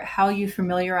particular how you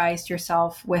familiarized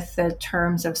yourself with the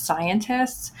terms of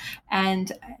scientists.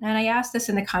 And I asked this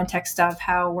in the context of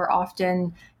how we're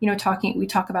often, we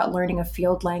talk about learning a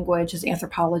field language as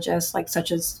anthropologists, like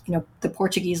such as, the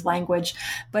Portuguese language,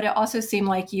 but it also seemed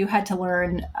like you had to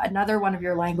learn another one of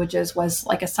your languages was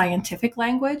like a scientific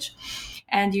language.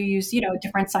 And you use,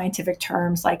 different scientific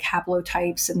terms like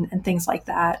haplotypes and things like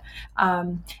that.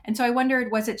 And so I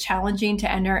wondered, was it challenging to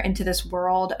enter into this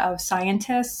world of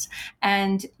scientists?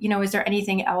 And, is there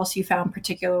anything else you found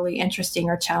particularly interesting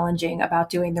or challenging about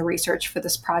doing the research for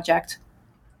this project?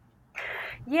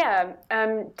 Yeah,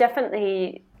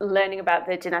 definitely learning about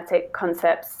the genetic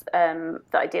concepts that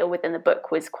I deal with in the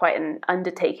book was quite an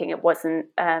undertaking. It wasn't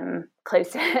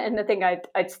close to anything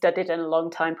I'd studied in a long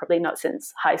time, probably not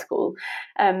since high school.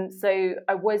 So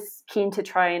I was keen to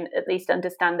try and at least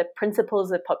understand the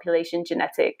principles of population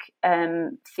genetic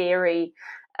theory,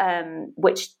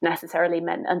 which necessarily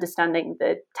meant understanding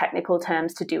the technical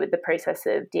terms to do with the process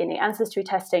of DNA ancestry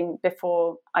testing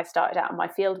before I started out on my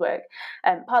fieldwork,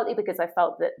 partly because I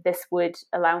felt that this would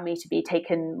allow me to be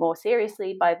taken more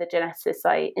seriously by the geneticists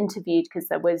I interviewed, because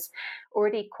there was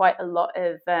already quite a lot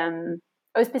of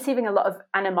I was perceiving a lot of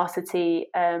animosity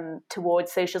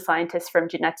towards social scientists from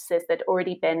geneticists. There'd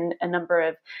already been a number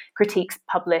of critiques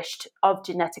published of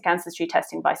genetic ancestry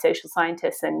testing by social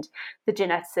scientists, and the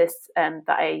geneticists that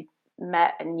I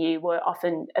met and knew were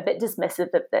often a bit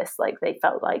dismissive of this. Like they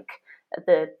felt like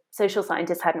the social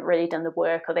scientists hadn't really done the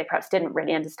work, or they perhaps didn't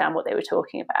really understand what they were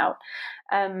talking about.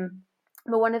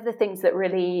 But one of the things that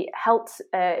really helped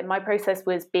in my process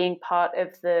was being part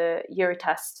of the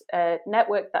Eurotest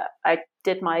network that I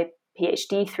did my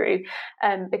PhD through,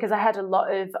 because I had a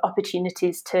lot of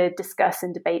opportunities to discuss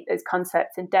and debate those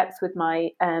concepts in depth with my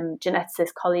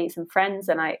geneticist colleagues and friends.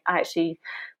 And I actually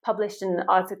published an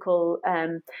article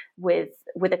with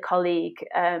a colleague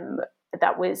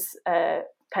that was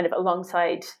kind of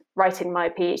alongside writing my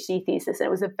PhD thesis. And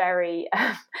it was a very,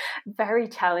 very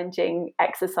challenging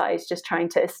exercise, just trying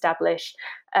to establish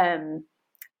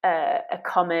a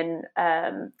common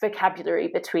vocabulary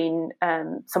between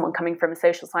someone coming from a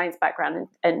social science background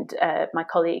and my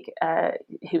colleague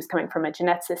who was coming from a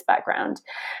geneticist background.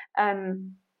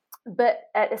 But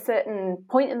at a certain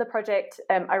point in the project,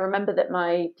 I remember that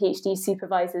my PhD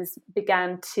supervisors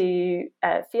began to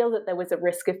feel that there was a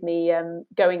risk of me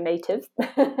going native.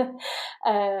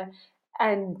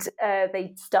 And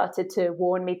they started to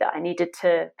warn me that I needed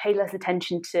to pay less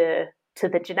attention to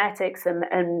the genetics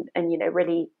and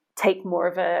really take more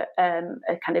of a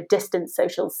kind of distant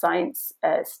social science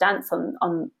stance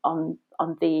on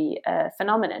the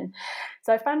phenomenon.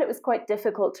 So I found it was quite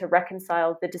difficult to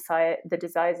reconcile the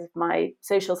desires of my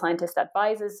social scientist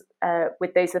advisors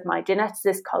with those of my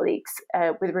geneticist colleagues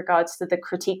with regards to the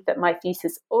critique that my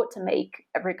thesis ought to make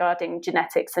regarding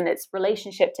genetics and its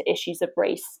relationship to issues of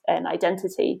race and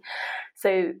identity.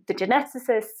 So the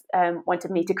geneticists wanted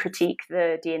me to critique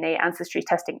the DNA ancestry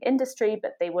testing industry,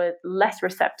 but they were less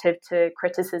receptive to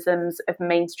criticisms of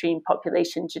mainstream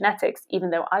population genetics, even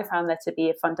though I found there to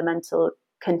be a fundamental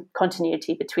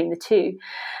continuity between the two.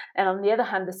 And on the other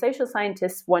hand, the social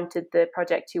scientists wanted the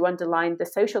project to underline the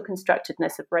social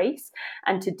constructedness of race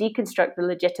and to deconstruct the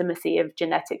legitimacy of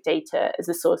genetic data as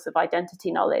a source of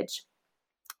identity knowledge.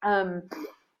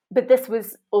 But this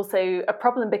was also a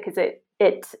problem because it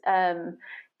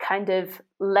kind of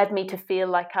led me to feel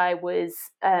like I was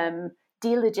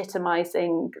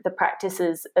delegitimizing the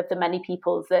practices of the many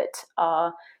people that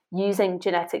are using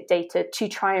genetic data to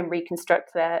try and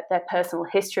reconstruct their personal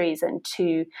histories and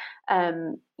to,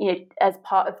 as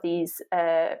part of these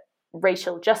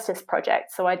racial justice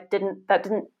projects. So that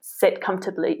didn't sit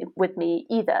comfortably with me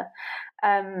either.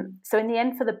 So in the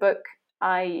end, for the book,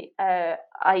 I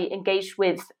engaged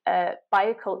with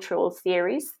biocultural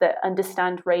theories that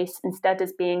understand race instead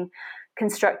as being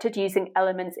constructed using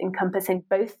elements encompassing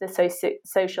both the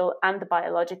social and the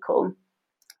biological.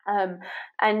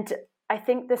 And I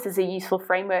think this is a useful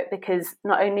framework because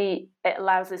not only it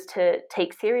allows us to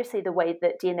take seriously the way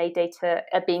that DNA data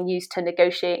are being used to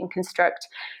negotiate and construct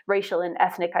racial and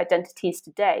ethnic identities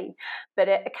today, but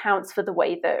it accounts for the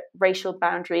way that racial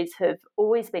boundaries have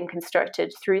always been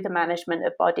constructed through the management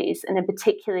of bodies, and in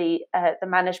particularly the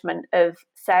management of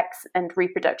sex and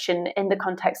reproduction in the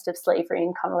context of slavery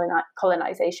and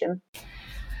colonization.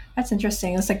 That's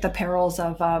interesting. It's like the perils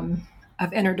of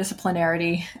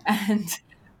interdisciplinarity and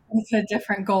the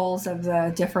different goals of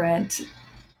the different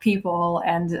people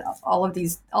and all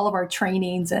of our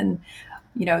trainings and,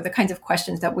 the kinds of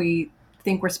questions that we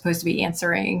think we're supposed to be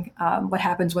answering. What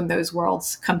happens when those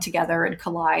worlds come together and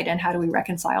collide, and how do we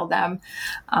reconcile them?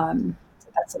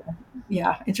 That's a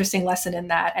interesting lesson in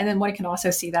that. And then one can also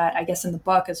see that, I guess, in the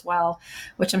book as well,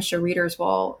 which I'm sure readers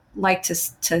will like to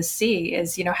see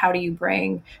is, how do you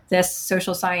bring this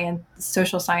social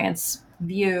science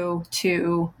view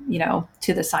to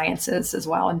the sciences as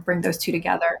well, and bring those two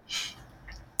together.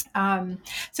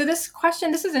 So this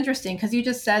is interesting because you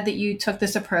just said that you took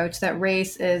this approach that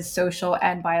race is social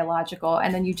and biological,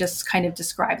 and then you just kind of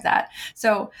described that.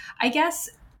 So I guess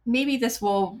maybe this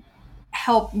will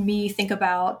help me think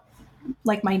about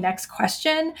like my next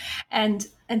question. And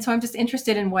so I'm just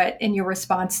interested in your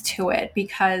response to it,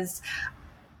 because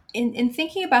in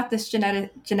thinking about this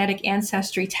genetic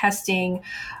ancestry testing,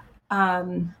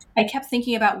 I kept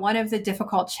thinking about one of the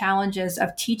difficult challenges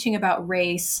of teaching about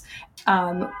race,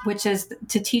 which is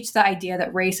to teach the idea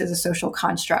that race is a social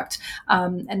construct.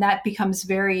 And that becomes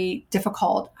very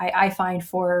difficult, I find,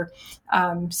 for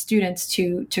students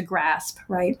to grasp,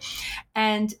 right?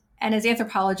 And as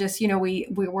anthropologists,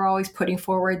 we're always putting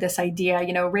forward this idea,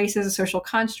 race is a social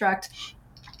construct.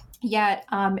 Yet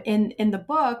in the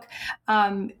book,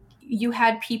 you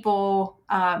had people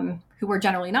who were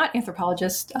generally not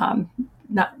anthropologists,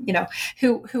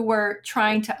 who were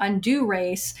trying to undo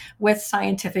race with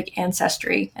scientific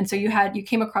ancestry. And so you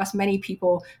came across many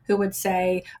people who would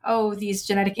say, oh, these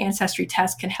genetic ancestry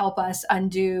tests can help us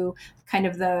undo kind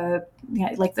of the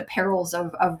perils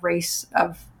of race,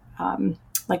 of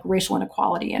like racial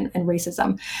inequality and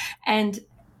racism.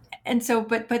 And so,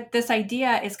 but this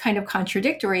idea is kind of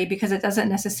contradictory because it doesn't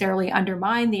necessarily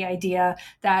undermine the idea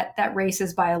that race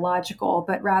is biological,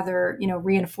 but rather,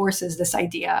 reinforces this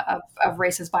idea of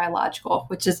race as biological,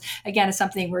 which is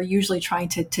something we're usually trying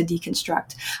to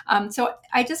deconstruct. So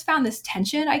I just found this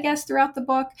tension, I guess, throughout the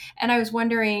book. And I was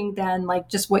wondering then, like,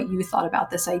 just what you thought about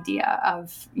this idea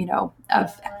of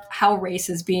how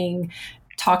race is being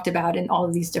talked about in all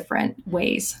of these different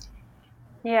ways.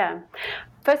 Yeah.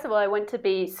 First of all, I want to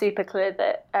be super clear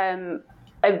that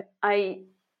I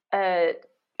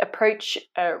approach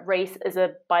race as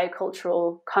a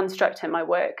biocultural construct in my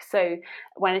work. So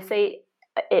when I say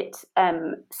it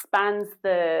spans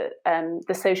the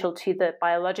social to the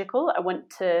biological. I want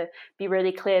to be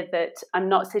really clear that I'm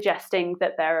not suggesting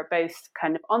that there are both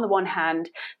kind of, on the one hand,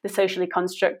 the socially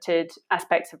constructed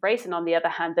aspects of race, and on the other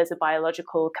hand, there's a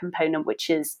biological component which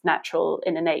is natural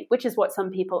and innate, which is what some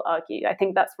people argue. I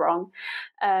think that's wrong.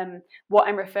 What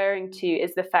I'm referring to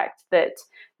is the fact that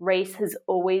race has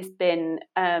always been,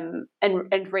 and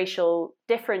racial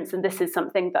difference, and this is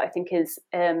something that I think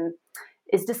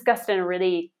is discussed in a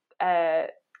really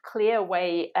clear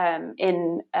way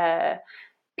in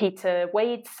Peter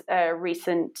Wade's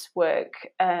recent work,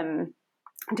 Different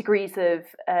Degrees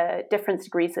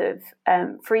of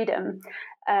Freedom,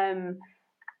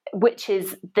 which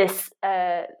is this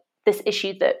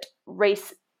issue that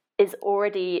race is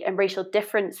already, and racial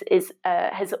difference is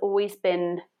has always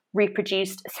been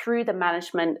reproduced through the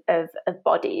management of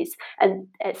bodies. And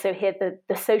so here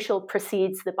the social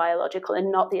precedes the biological and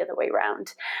not the other way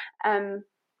around.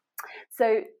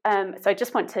 So I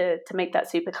just want to make that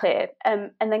super clear.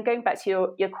 And then going back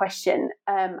to your question,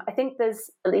 I think there's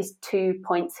at least 2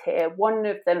 points here. One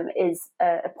of them is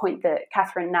a point that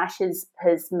Catherine Nash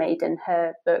has made in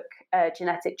her book,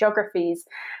 Genetic Geographies,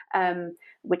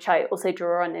 which I also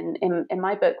draw on in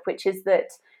my book, which is that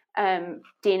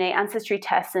DNA ancestry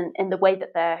tests in the way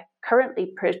that they're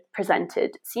currently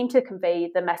presented seem to convey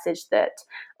the message that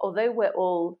although we're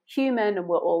all human and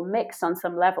we're all mixed on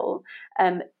some level,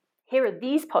 here are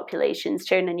these populations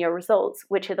shown in your results,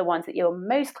 which are the ones that you're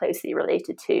most closely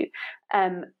related to.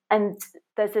 And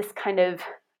there's this kind of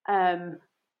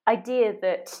idea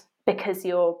that because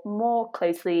you're more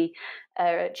closely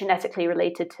genetically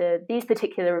related to these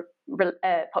particular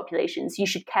populations, you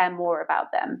should care more about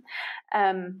them.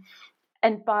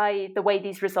 And by the way,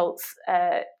 these results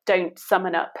don't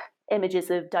summon up images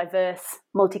of diverse,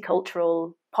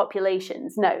 multicultural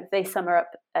populations. No, they sum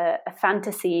up a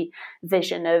fantasy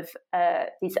vision of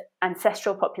these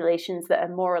ancestral populations that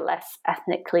are more or less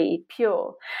ethnically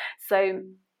pure. So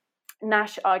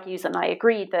Nash argues, and I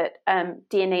agree, that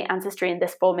DNA ancestry in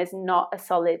this form is not a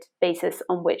solid basis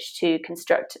on which to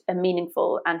construct a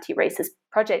meaningful anti-racist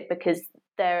project, because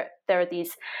there are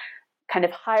these kind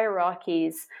of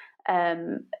hierarchies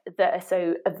that are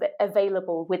so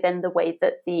available within the way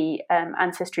that the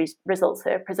ancestry results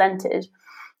are presented.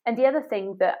 And the other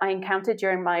thing that I encountered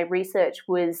during my research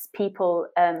was people,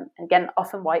 again,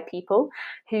 often white people,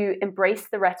 who embrace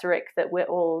the rhetoric that we're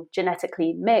all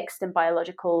genetically mixed and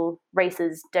biological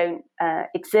races don't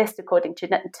exist according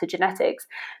to genetics,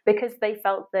 because they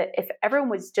felt that if everyone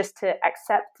was just to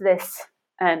accept this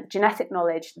genetic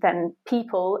knowledge, then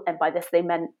people, and by this they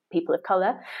meant people of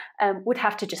color, would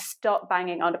have to just stop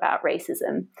banging on about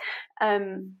racism.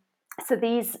 So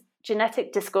these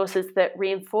genetic discourses that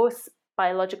reinforce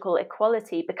biological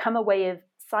equality become a way of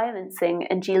silencing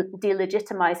and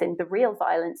delegitimizing the real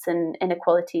violence and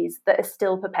inequalities that are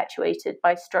still perpetuated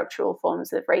by structural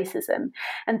forms of racism.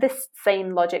 And this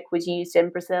same logic was used in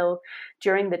Brazil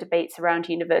during the debates around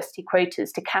university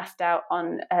quotas to cast doubt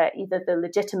on either the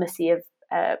legitimacy of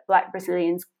Black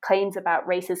Brazilians' claims about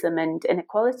racism and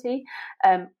inequality,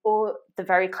 or the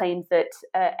very claim that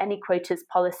any quotas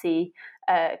policy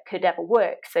could ever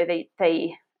work. So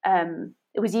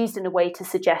it was used in a way to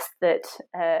suggest that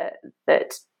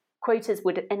quotas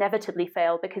would inevitably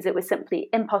fail because it was simply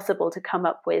impossible to come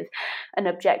up with an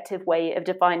objective way of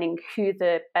defining who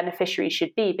the beneficiary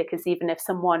should be, because even if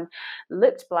someone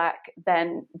looked Black,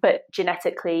 but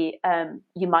genetically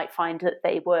you might find that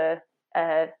they were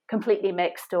completely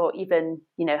mixed, or even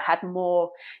had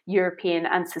more European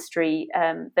ancestry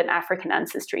than African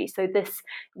ancestry. So this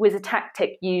was a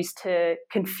tactic used to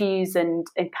confuse and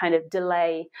kind of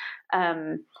delay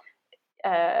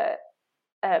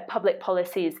public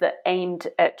policies that aimed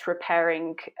at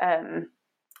repairing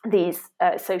these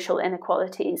social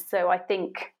inequalities. So I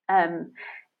think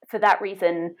for that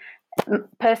reason,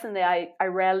 personally, I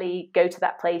rarely go to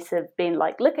that place of being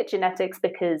like, look at genetics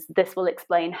because this will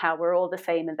explain how we're all the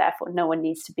same and therefore no one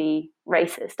needs to be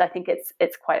racist. I think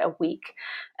it's quite a weak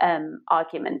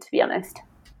argument, to be honest.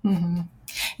 Mm-hmm.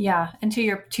 Yeah, and to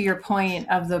your point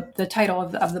of the title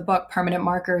of the book, Permanent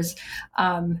Markers,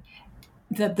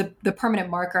 the permanent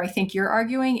marker, I think you're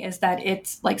arguing, is that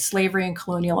it's like slavery and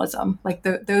colonialism, like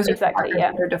those are exactly, markers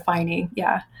that are defining.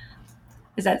 Yeah.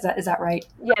 Is that right?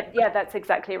 Yeah, that's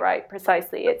exactly right.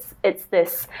 Precisely. It's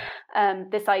this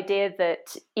this idea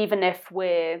that even if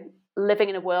we're living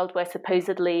in a world where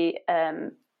supposedly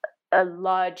a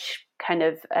large kind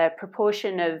of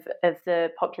proportion of the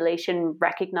population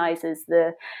recognizes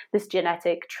this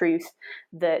genetic truth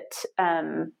that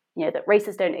that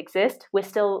races don't exist, we're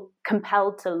still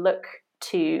compelled to look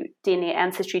to DNA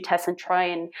ancestry tests and try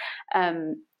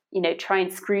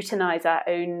and scrutinize our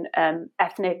own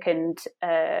ethnic and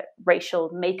racial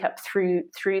makeup through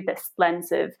this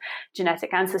lens of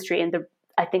genetic ancestry. And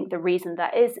I think the reason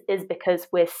that is because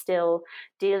we're still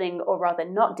dealing, or rather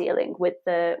not dealing, with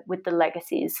the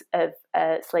legacies of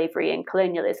slavery and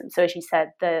colonialism. So as you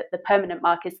said, the permanent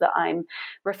markers that I'm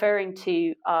referring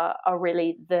to are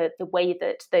really the way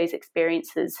that those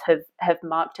experiences have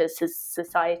marked us as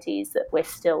societies that we're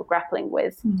still grappling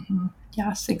with. Mm-hmm.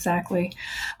 Yes, exactly.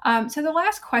 So the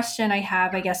last question I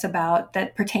have, I guess, about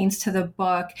that pertains to the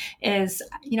book is,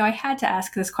 I had to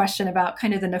ask this question about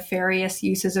kind of the nefarious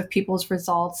uses of people's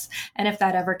results and if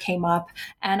that ever came up.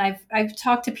 And I've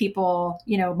talked to people,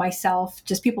 myself,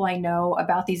 just people I know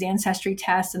about these ancestry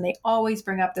tests, and they always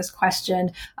bring up this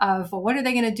question of, well, what are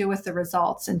they going to do with the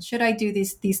results? And should I do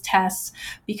these tests?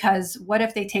 Because what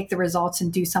if they take the results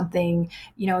and do something,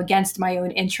 against my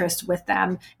own interest with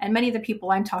them? And many of the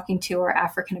people I'm talking to are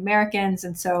African Americans.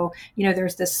 And so,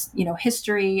 there's this,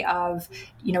 history of,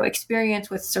 experience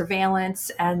with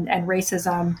surveillance and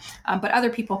racism, but other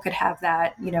people could have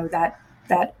that,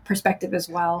 that perspective as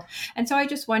well. And so I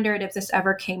just wondered if this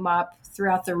ever came up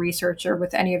throughout the research or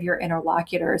with any of your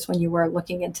interlocutors when you were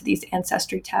looking into these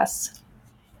ancestry tests.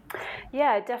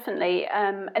 Yeah, definitely.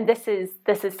 And this is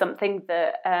something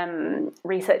that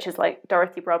researchers like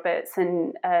Dorothy Roberts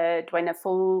and Dwayne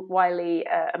Fulwiley,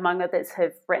 among others,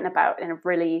 have written about in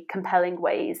really compelling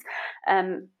ways.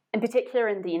 In particular,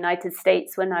 in the United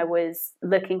States, when I was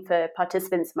looking for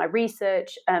participants in my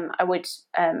research, I would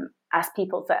ask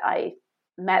people that I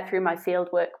met through my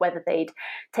fieldwork whether they'd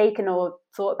taken or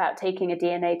thought about taking a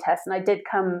DNA test, and I did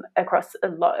come across a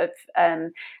lot of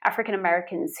African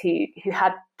Americans who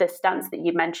had the stance that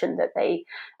you mentioned, that they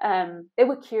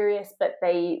were curious, but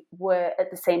they were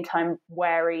at the same time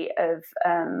wary of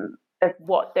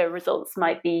what the results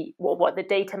might be, or what the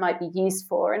data might be used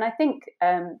for. And I think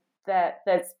that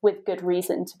there's with good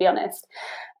reason, to be honest.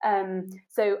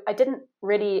 So I didn't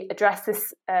really address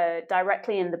this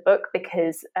directly in the book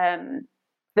because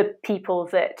the people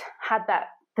that had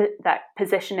that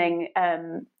positioning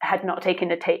had not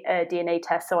taken a DNA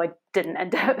test, so I didn't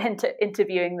end up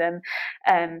interviewing them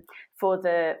for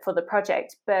the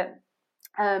project. But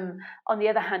on the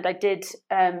other hand, I did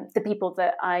the people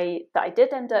that I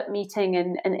did end up meeting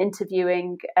and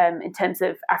interviewing in terms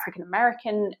of African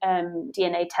American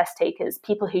DNA test takers,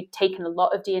 people who'd taken a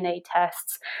lot of DNA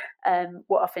tests,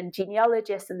 were often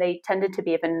genealogists, and they tended to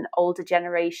be of an older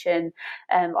generation,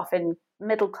 often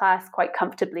middle class, quite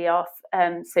comfortably off.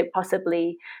 So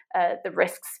possibly the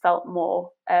risks felt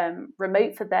more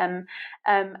remote for them.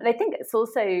 And I think it's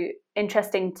also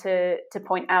interesting to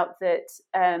point out that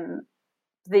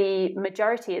the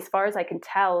majority, as far as I can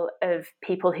tell, of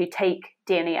people who take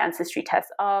DNA ancestry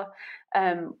tests are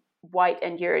white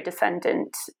and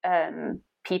Eurodescendant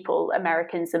people,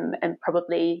 Americans and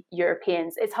probably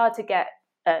Europeans. It's hard to get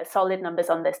solid numbers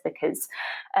on this because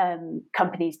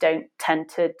companies don't tend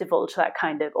to divulge that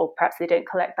kind of, or perhaps they don't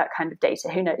collect that kind of data,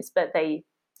 who knows, but they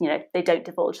don't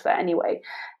divulge that anyway.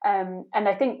 And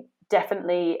I think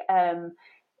definitely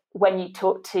when you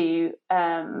talk to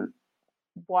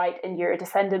white and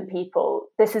Eurodescendant people,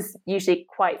 this is usually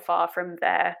quite far from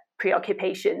their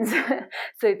preoccupations.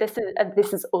 So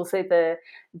this is also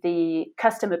the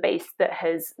customer base that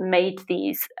has made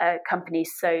these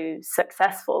companies so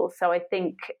successful. So I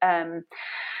think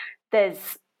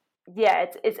it's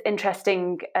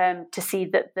interesting to see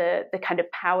that the kind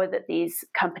of power that these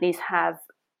companies have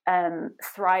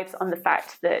thrives on the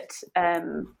fact that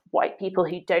white people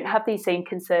who don't have these same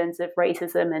concerns of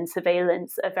racism and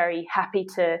surveillance are very happy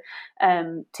to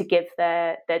give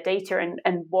their data.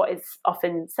 And what is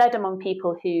often said among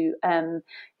people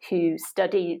who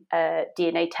study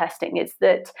DNA testing is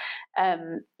that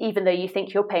even though you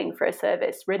think you're paying for a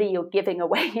service, really you're giving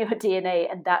away your DNA,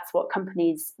 and that's what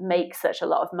companies make such a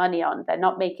lot of money on. They're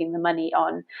not making the money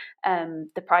on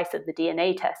the price of the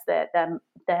DNA test.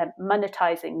 They're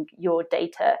monetizing your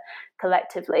data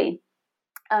collectively.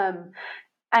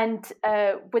 And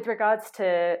with regards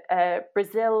to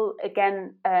Brazil,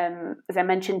 again, as I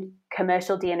mentioned,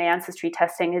 commercial DNA ancestry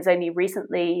testing has only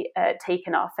recently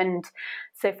taken off. And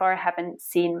so far, I haven't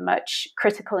seen much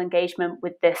critical engagement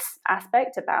with this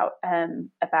aspect about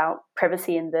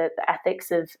privacy and the ethics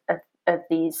of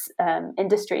these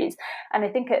industries. And I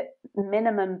think at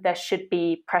minimum, there should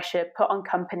be pressure put on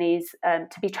companies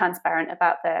to be transparent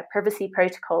about their privacy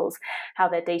protocols, how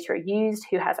their data are used,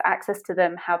 who has access to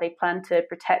them, how they plan to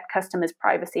protect customers'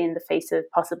 privacy in the face of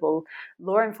possible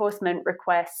law enforcement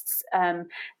requests.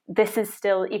 This is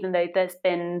still, even though there's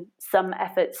been some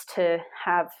efforts to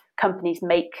have companies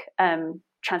make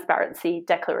transparency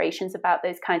declarations about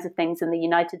those kinds of things in the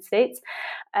United States,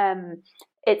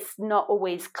 it's not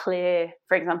always clear,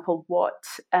 for example, what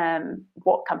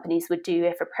companies would do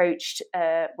if approached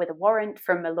with a warrant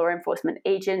from a law enforcement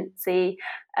agency.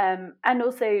 And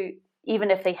also,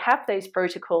 even if they have those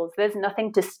protocols, there's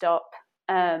nothing to stop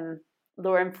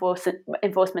law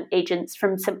enforcement agents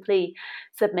from simply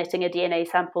submitting a DNA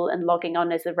sample and logging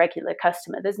on as a regular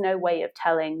customer. There's no way of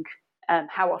telling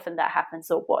how often that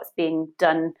happens or what's being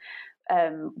done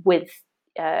with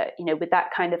that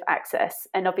kind of access.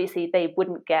 And obviously, they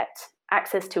wouldn't get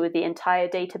access to the entire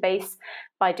database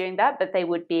by doing that, but they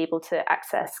would be able to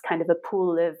access kind of a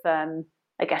pool of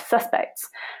suspects.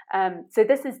 So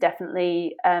this is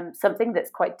definitely something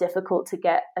that's quite difficult to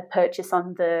get a purchase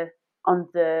on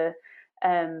the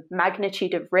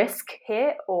magnitude of risk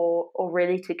here, or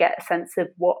really to get a sense of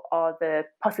what are the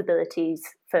possibilities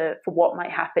for what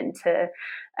might happen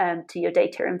to your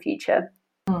data in future.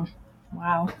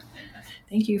 Wow.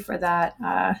 Thank you for that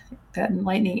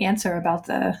enlightening answer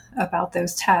about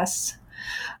those tests.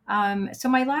 So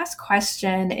my last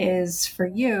question is for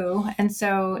you. And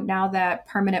so now that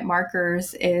Permanent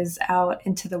Markers is out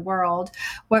into the world,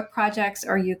 what projects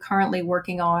are you currently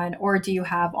working on, or do you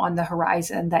have on the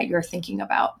horizon that you're thinking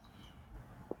about?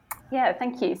 Yeah,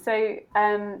 thank you. So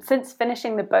since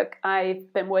finishing the book,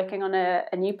 I've been working on a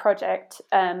new project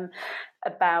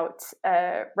about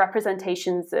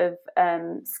representations of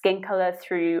skin color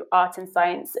through art and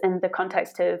science in the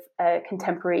context of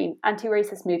contemporary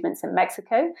anti-racist movements in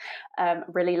Mexico.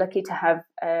 Really lucky to have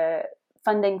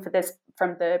funding for this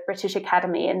from the British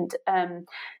Academy, and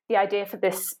the idea for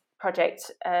this project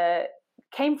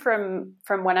came from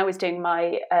when I was doing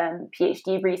my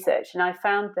PhD research, and I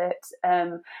found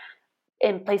that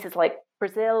in places like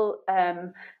Brazil,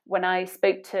 when I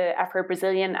spoke to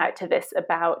Afro-Brazilian activists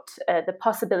about the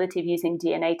possibility of using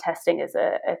DNA testing as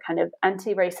a kind of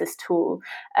anti-racist tool,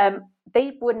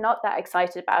 they were not that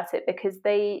excited about it, because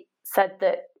they said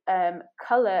that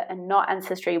color and not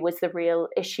ancestry was the real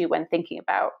issue when thinking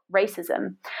about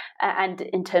racism, and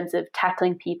in terms of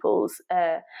tackling people's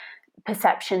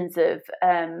perceptions of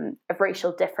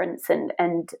racial difference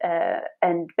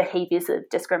and behaviors of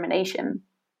discrimination.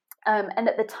 And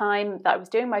at the time that I was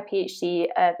doing my PhD,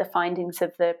 the findings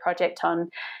of the project on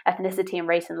ethnicity and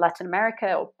race in Latin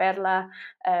America, or PERLA,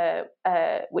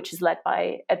 which is led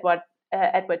by Edward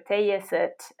Telles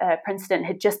at Princeton,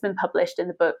 had just been published in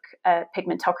the book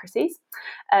Pigmentocracies.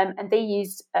 And they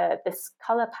used this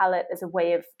color palette as a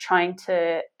way of trying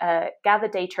to gather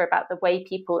data about the way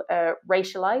people are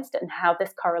racialized and how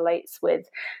this correlates with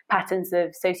patterns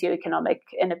of socioeconomic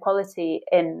inequality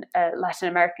in Latin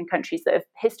American countries that have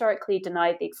historically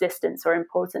denied the existence or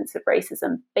importance of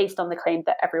racism based on the claim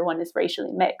that everyone is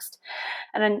racially mixed.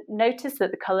 And I noticed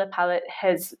that the color palette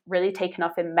has really taken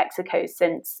off in Mexico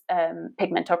since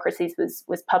Pigmentocracies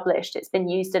was published. It's been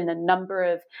used in a number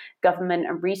of government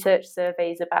and research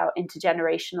surveys about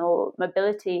intergenerational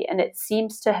mobility, and it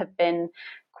seems to have been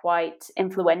quite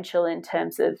influential in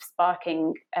terms of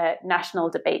sparking national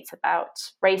debates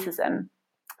about racism.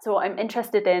 So what I'm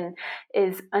interested in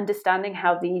is understanding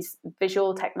how these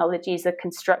visual technologies are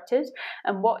constructed,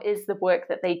 and what is the work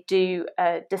that they do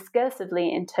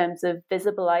discursively in terms of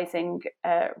visibilizing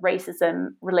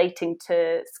racism relating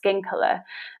to skin color.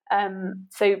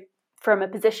 So from a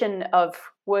position of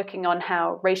working on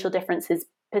how racial difference is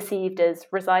perceived as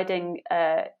residing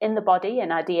in the body,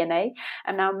 in our DNA,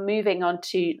 and now moving on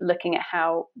to looking at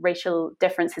how racial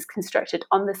difference is constructed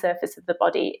on the surface of the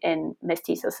body in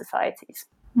mestizo societies.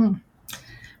 Well,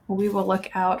 we will look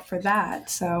out for that.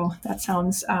 So that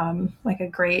sounds like a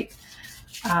great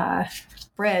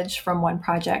bridge from one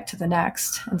project to the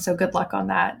next. And so good luck on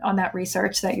that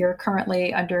research that you're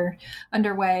currently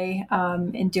underway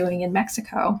in doing in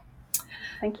Mexico.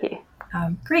 Thank you.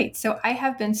 Great. So I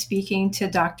have been speaking to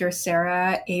Dr.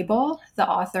 Sarah Abel, the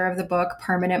author of the book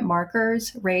Permanent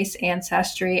Markers, Race,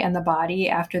 Ancestry, and the Body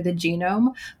After the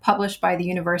Genome, published by the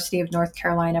University of North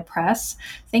Carolina Press.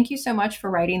 Thank you so much for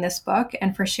writing this book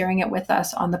and for sharing it with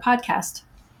us on the podcast.